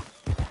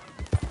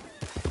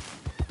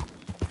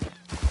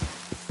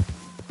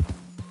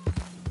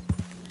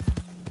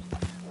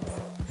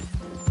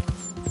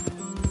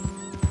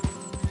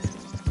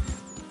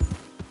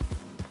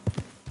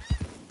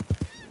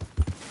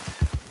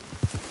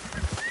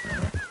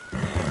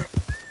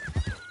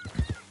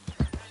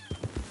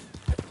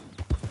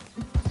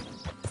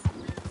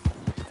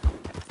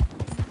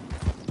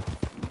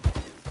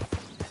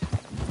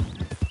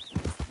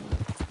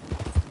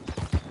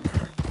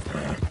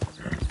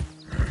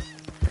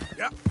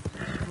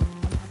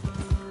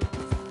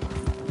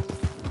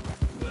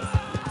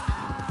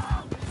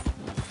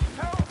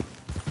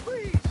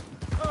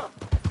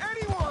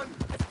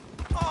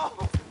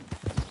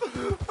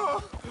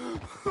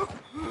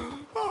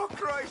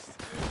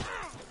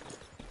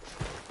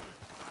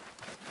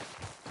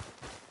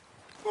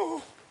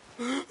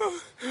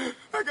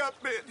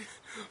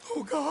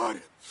 Oh, God.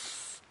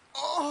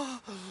 Oh,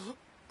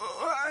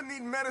 I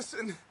need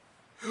medicine.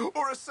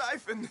 Or a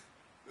siphon.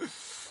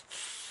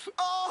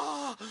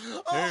 Oh,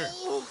 Here,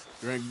 oh,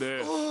 drink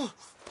this.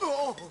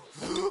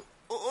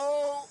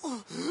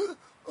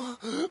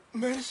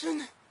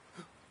 Medicine?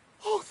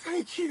 Oh,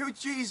 thank you,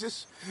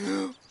 Jesus.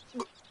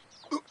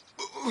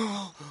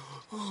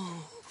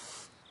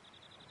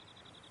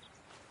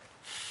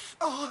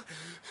 Oh,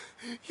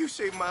 you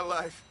saved my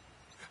life.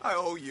 I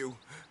owe you.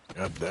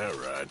 Got that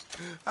right.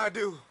 I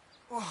do.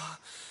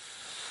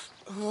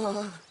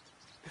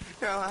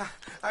 Now,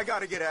 I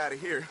gotta get out of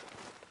here.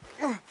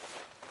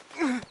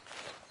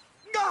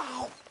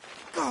 Oh,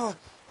 God.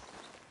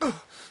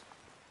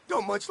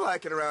 Don't much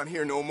like it around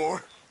here no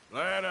more.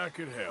 Glad I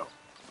could help.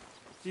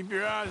 Keep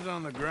your eyes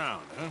on the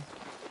ground, huh?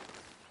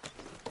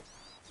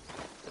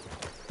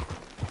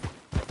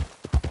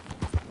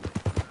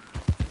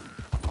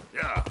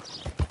 Yeah.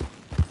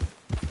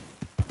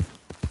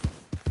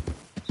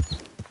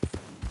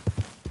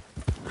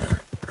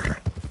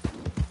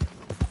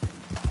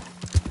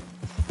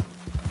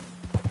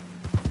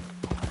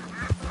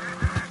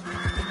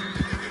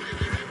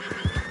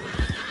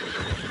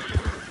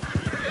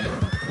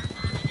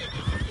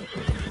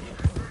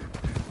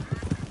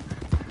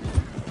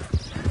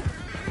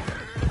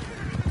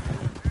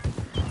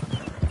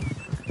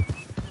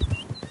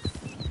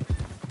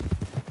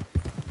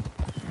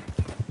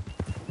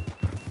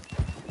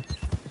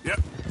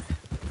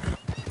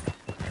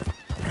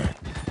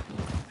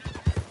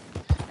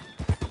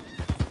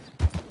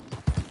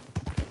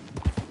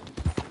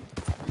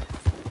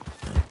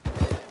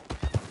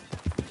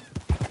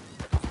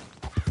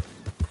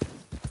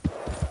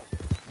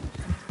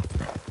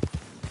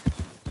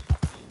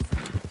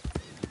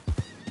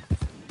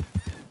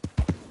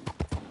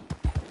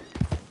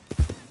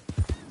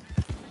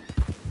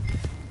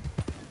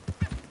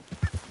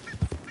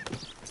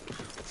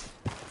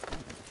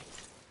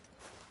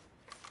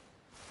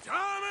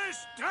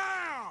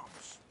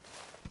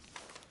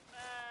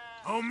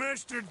 Oh,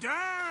 Mr.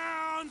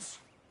 Downs!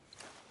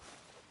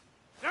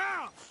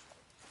 Downs!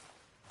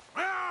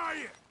 Where are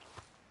you?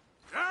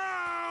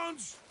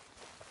 Downs!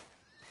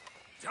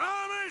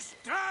 Thomas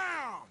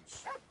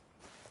Downs!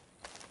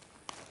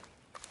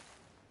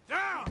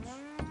 Downs!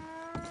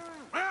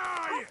 Where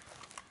are you?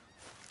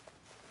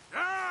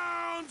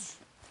 Downs!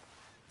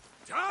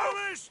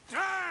 Thomas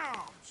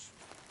Downs!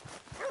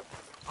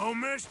 Oh,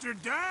 Mr.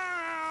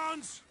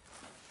 Downs!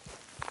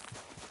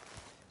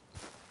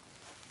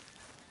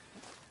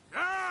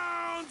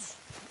 Downs!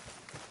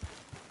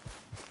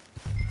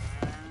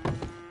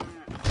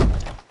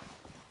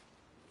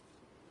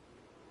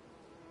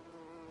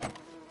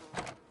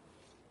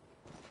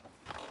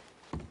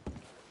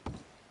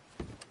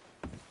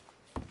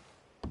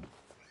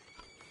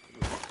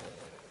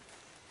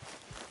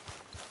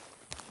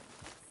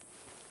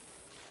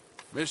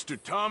 Mr.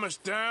 Thomas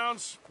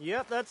Downs?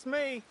 Yep, that's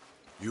me.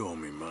 You owe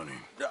me money.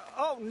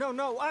 Oh,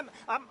 no, I'm...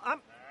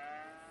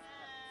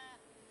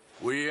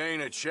 We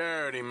ain't a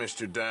charity,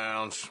 Mr.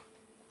 Downs.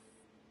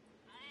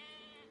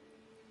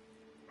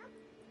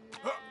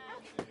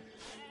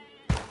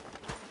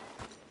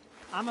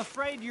 I'm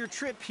afraid your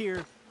trip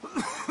here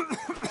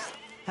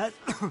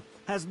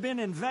has been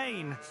in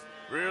vain.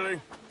 Really?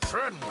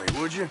 Threaten me,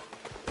 would you?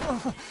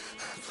 Oh,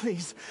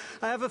 please,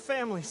 I have a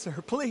family, sir,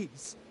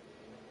 please.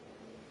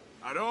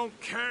 I don't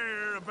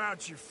care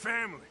about your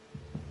family.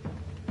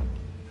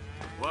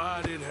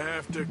 Why'd it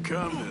have to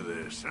come to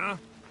this, huh?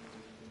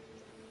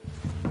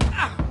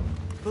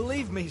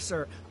 Believe me,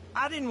 sir,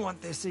 I didn't want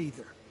this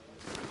either.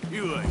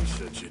 You ain't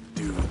such a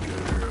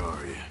do-gooder,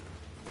 are you?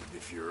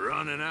 If you're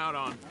running out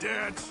on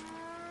debts...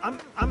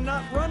 I'm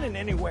not running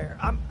anywhere.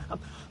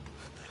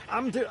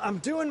 I'm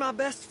doing my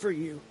best for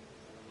you.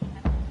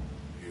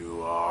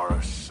 You are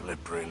a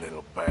slippery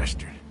little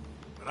bastard.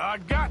 But I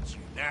got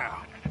you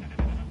now.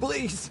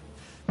 Please,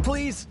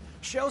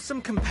 show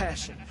some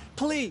compassion.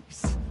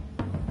 Please.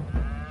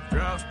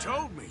 Strauss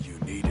told me you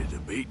needed a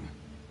beating.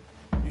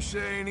 You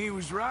saying he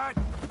was right?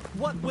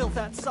 What will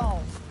that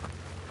solve?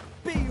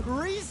 Be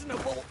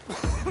reasonable.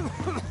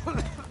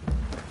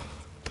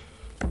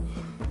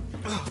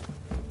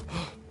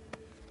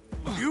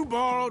 You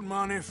borrowed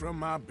money from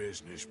my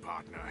business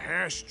partner,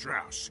 Herr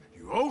Strauss.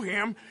 You owe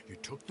him, you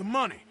took the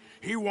money.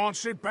 He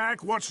wants it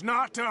back. What's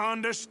not to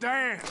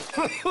understand?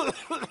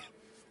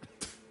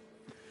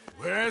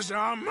 Where's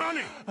our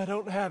money? I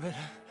don't have it.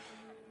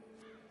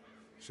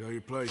 Sell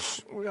your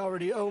place. We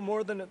already owe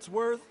more than it's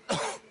worth.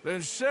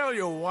 Then sell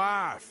your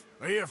wife,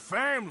 or your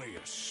family,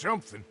 or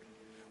something.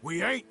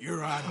 We ain't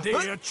your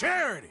idea of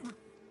charity.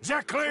 Is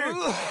that clear?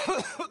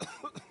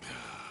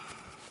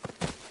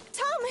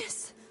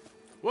 Thomas!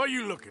 What are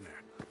you looking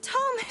at?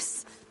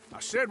 Thomas! I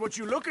said, what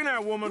you looking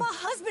at, woman? My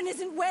husband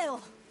isn't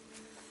well.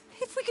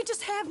 If we could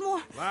just have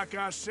more... Like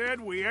I said,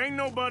 we ain't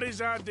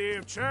nobody's idea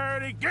of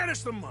charity. Get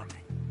us the money.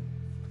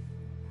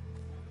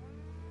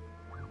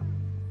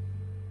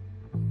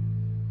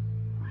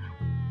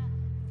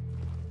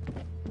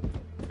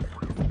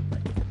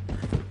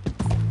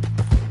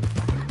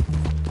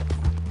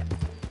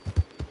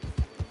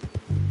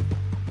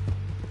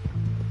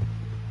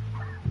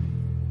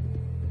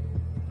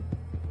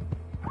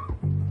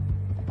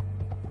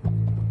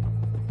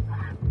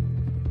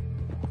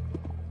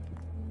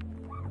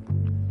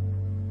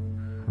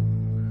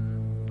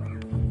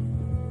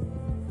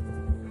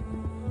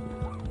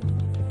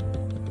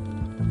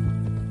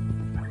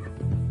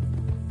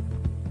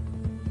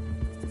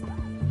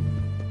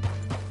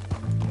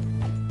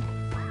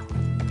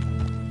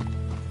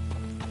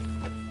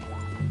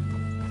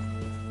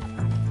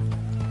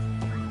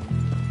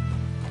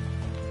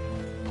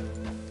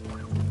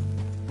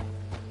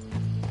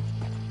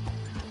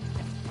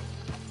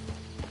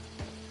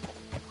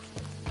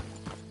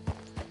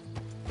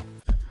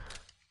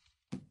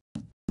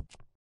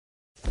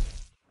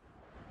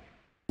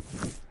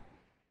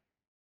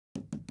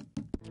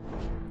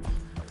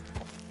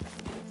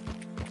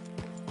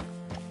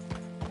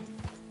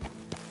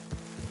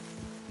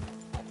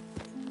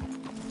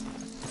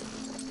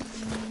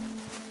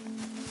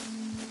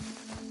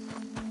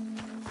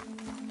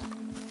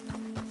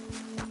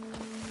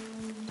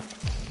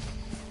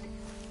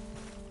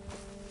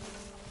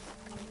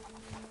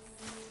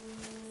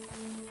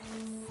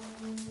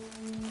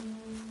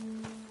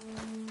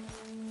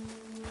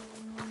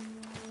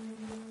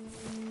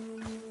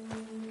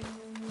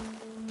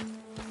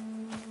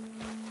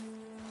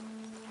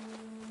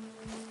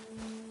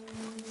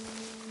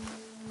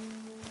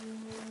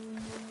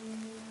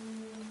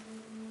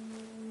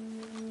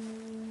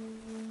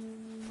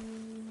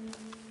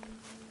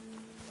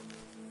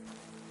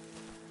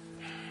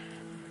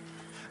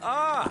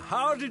 Ah,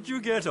 how did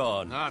you get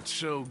on? Not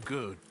so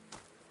good.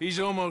 He's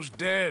almost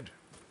dead.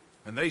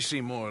 And they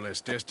seem more or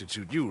less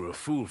destitute. You were a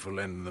fool for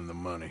lending them the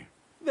money.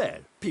 Well,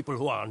 people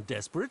who aren't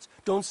desperate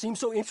don't seem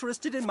so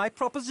interested in my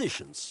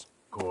propositions.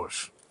 Of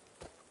course.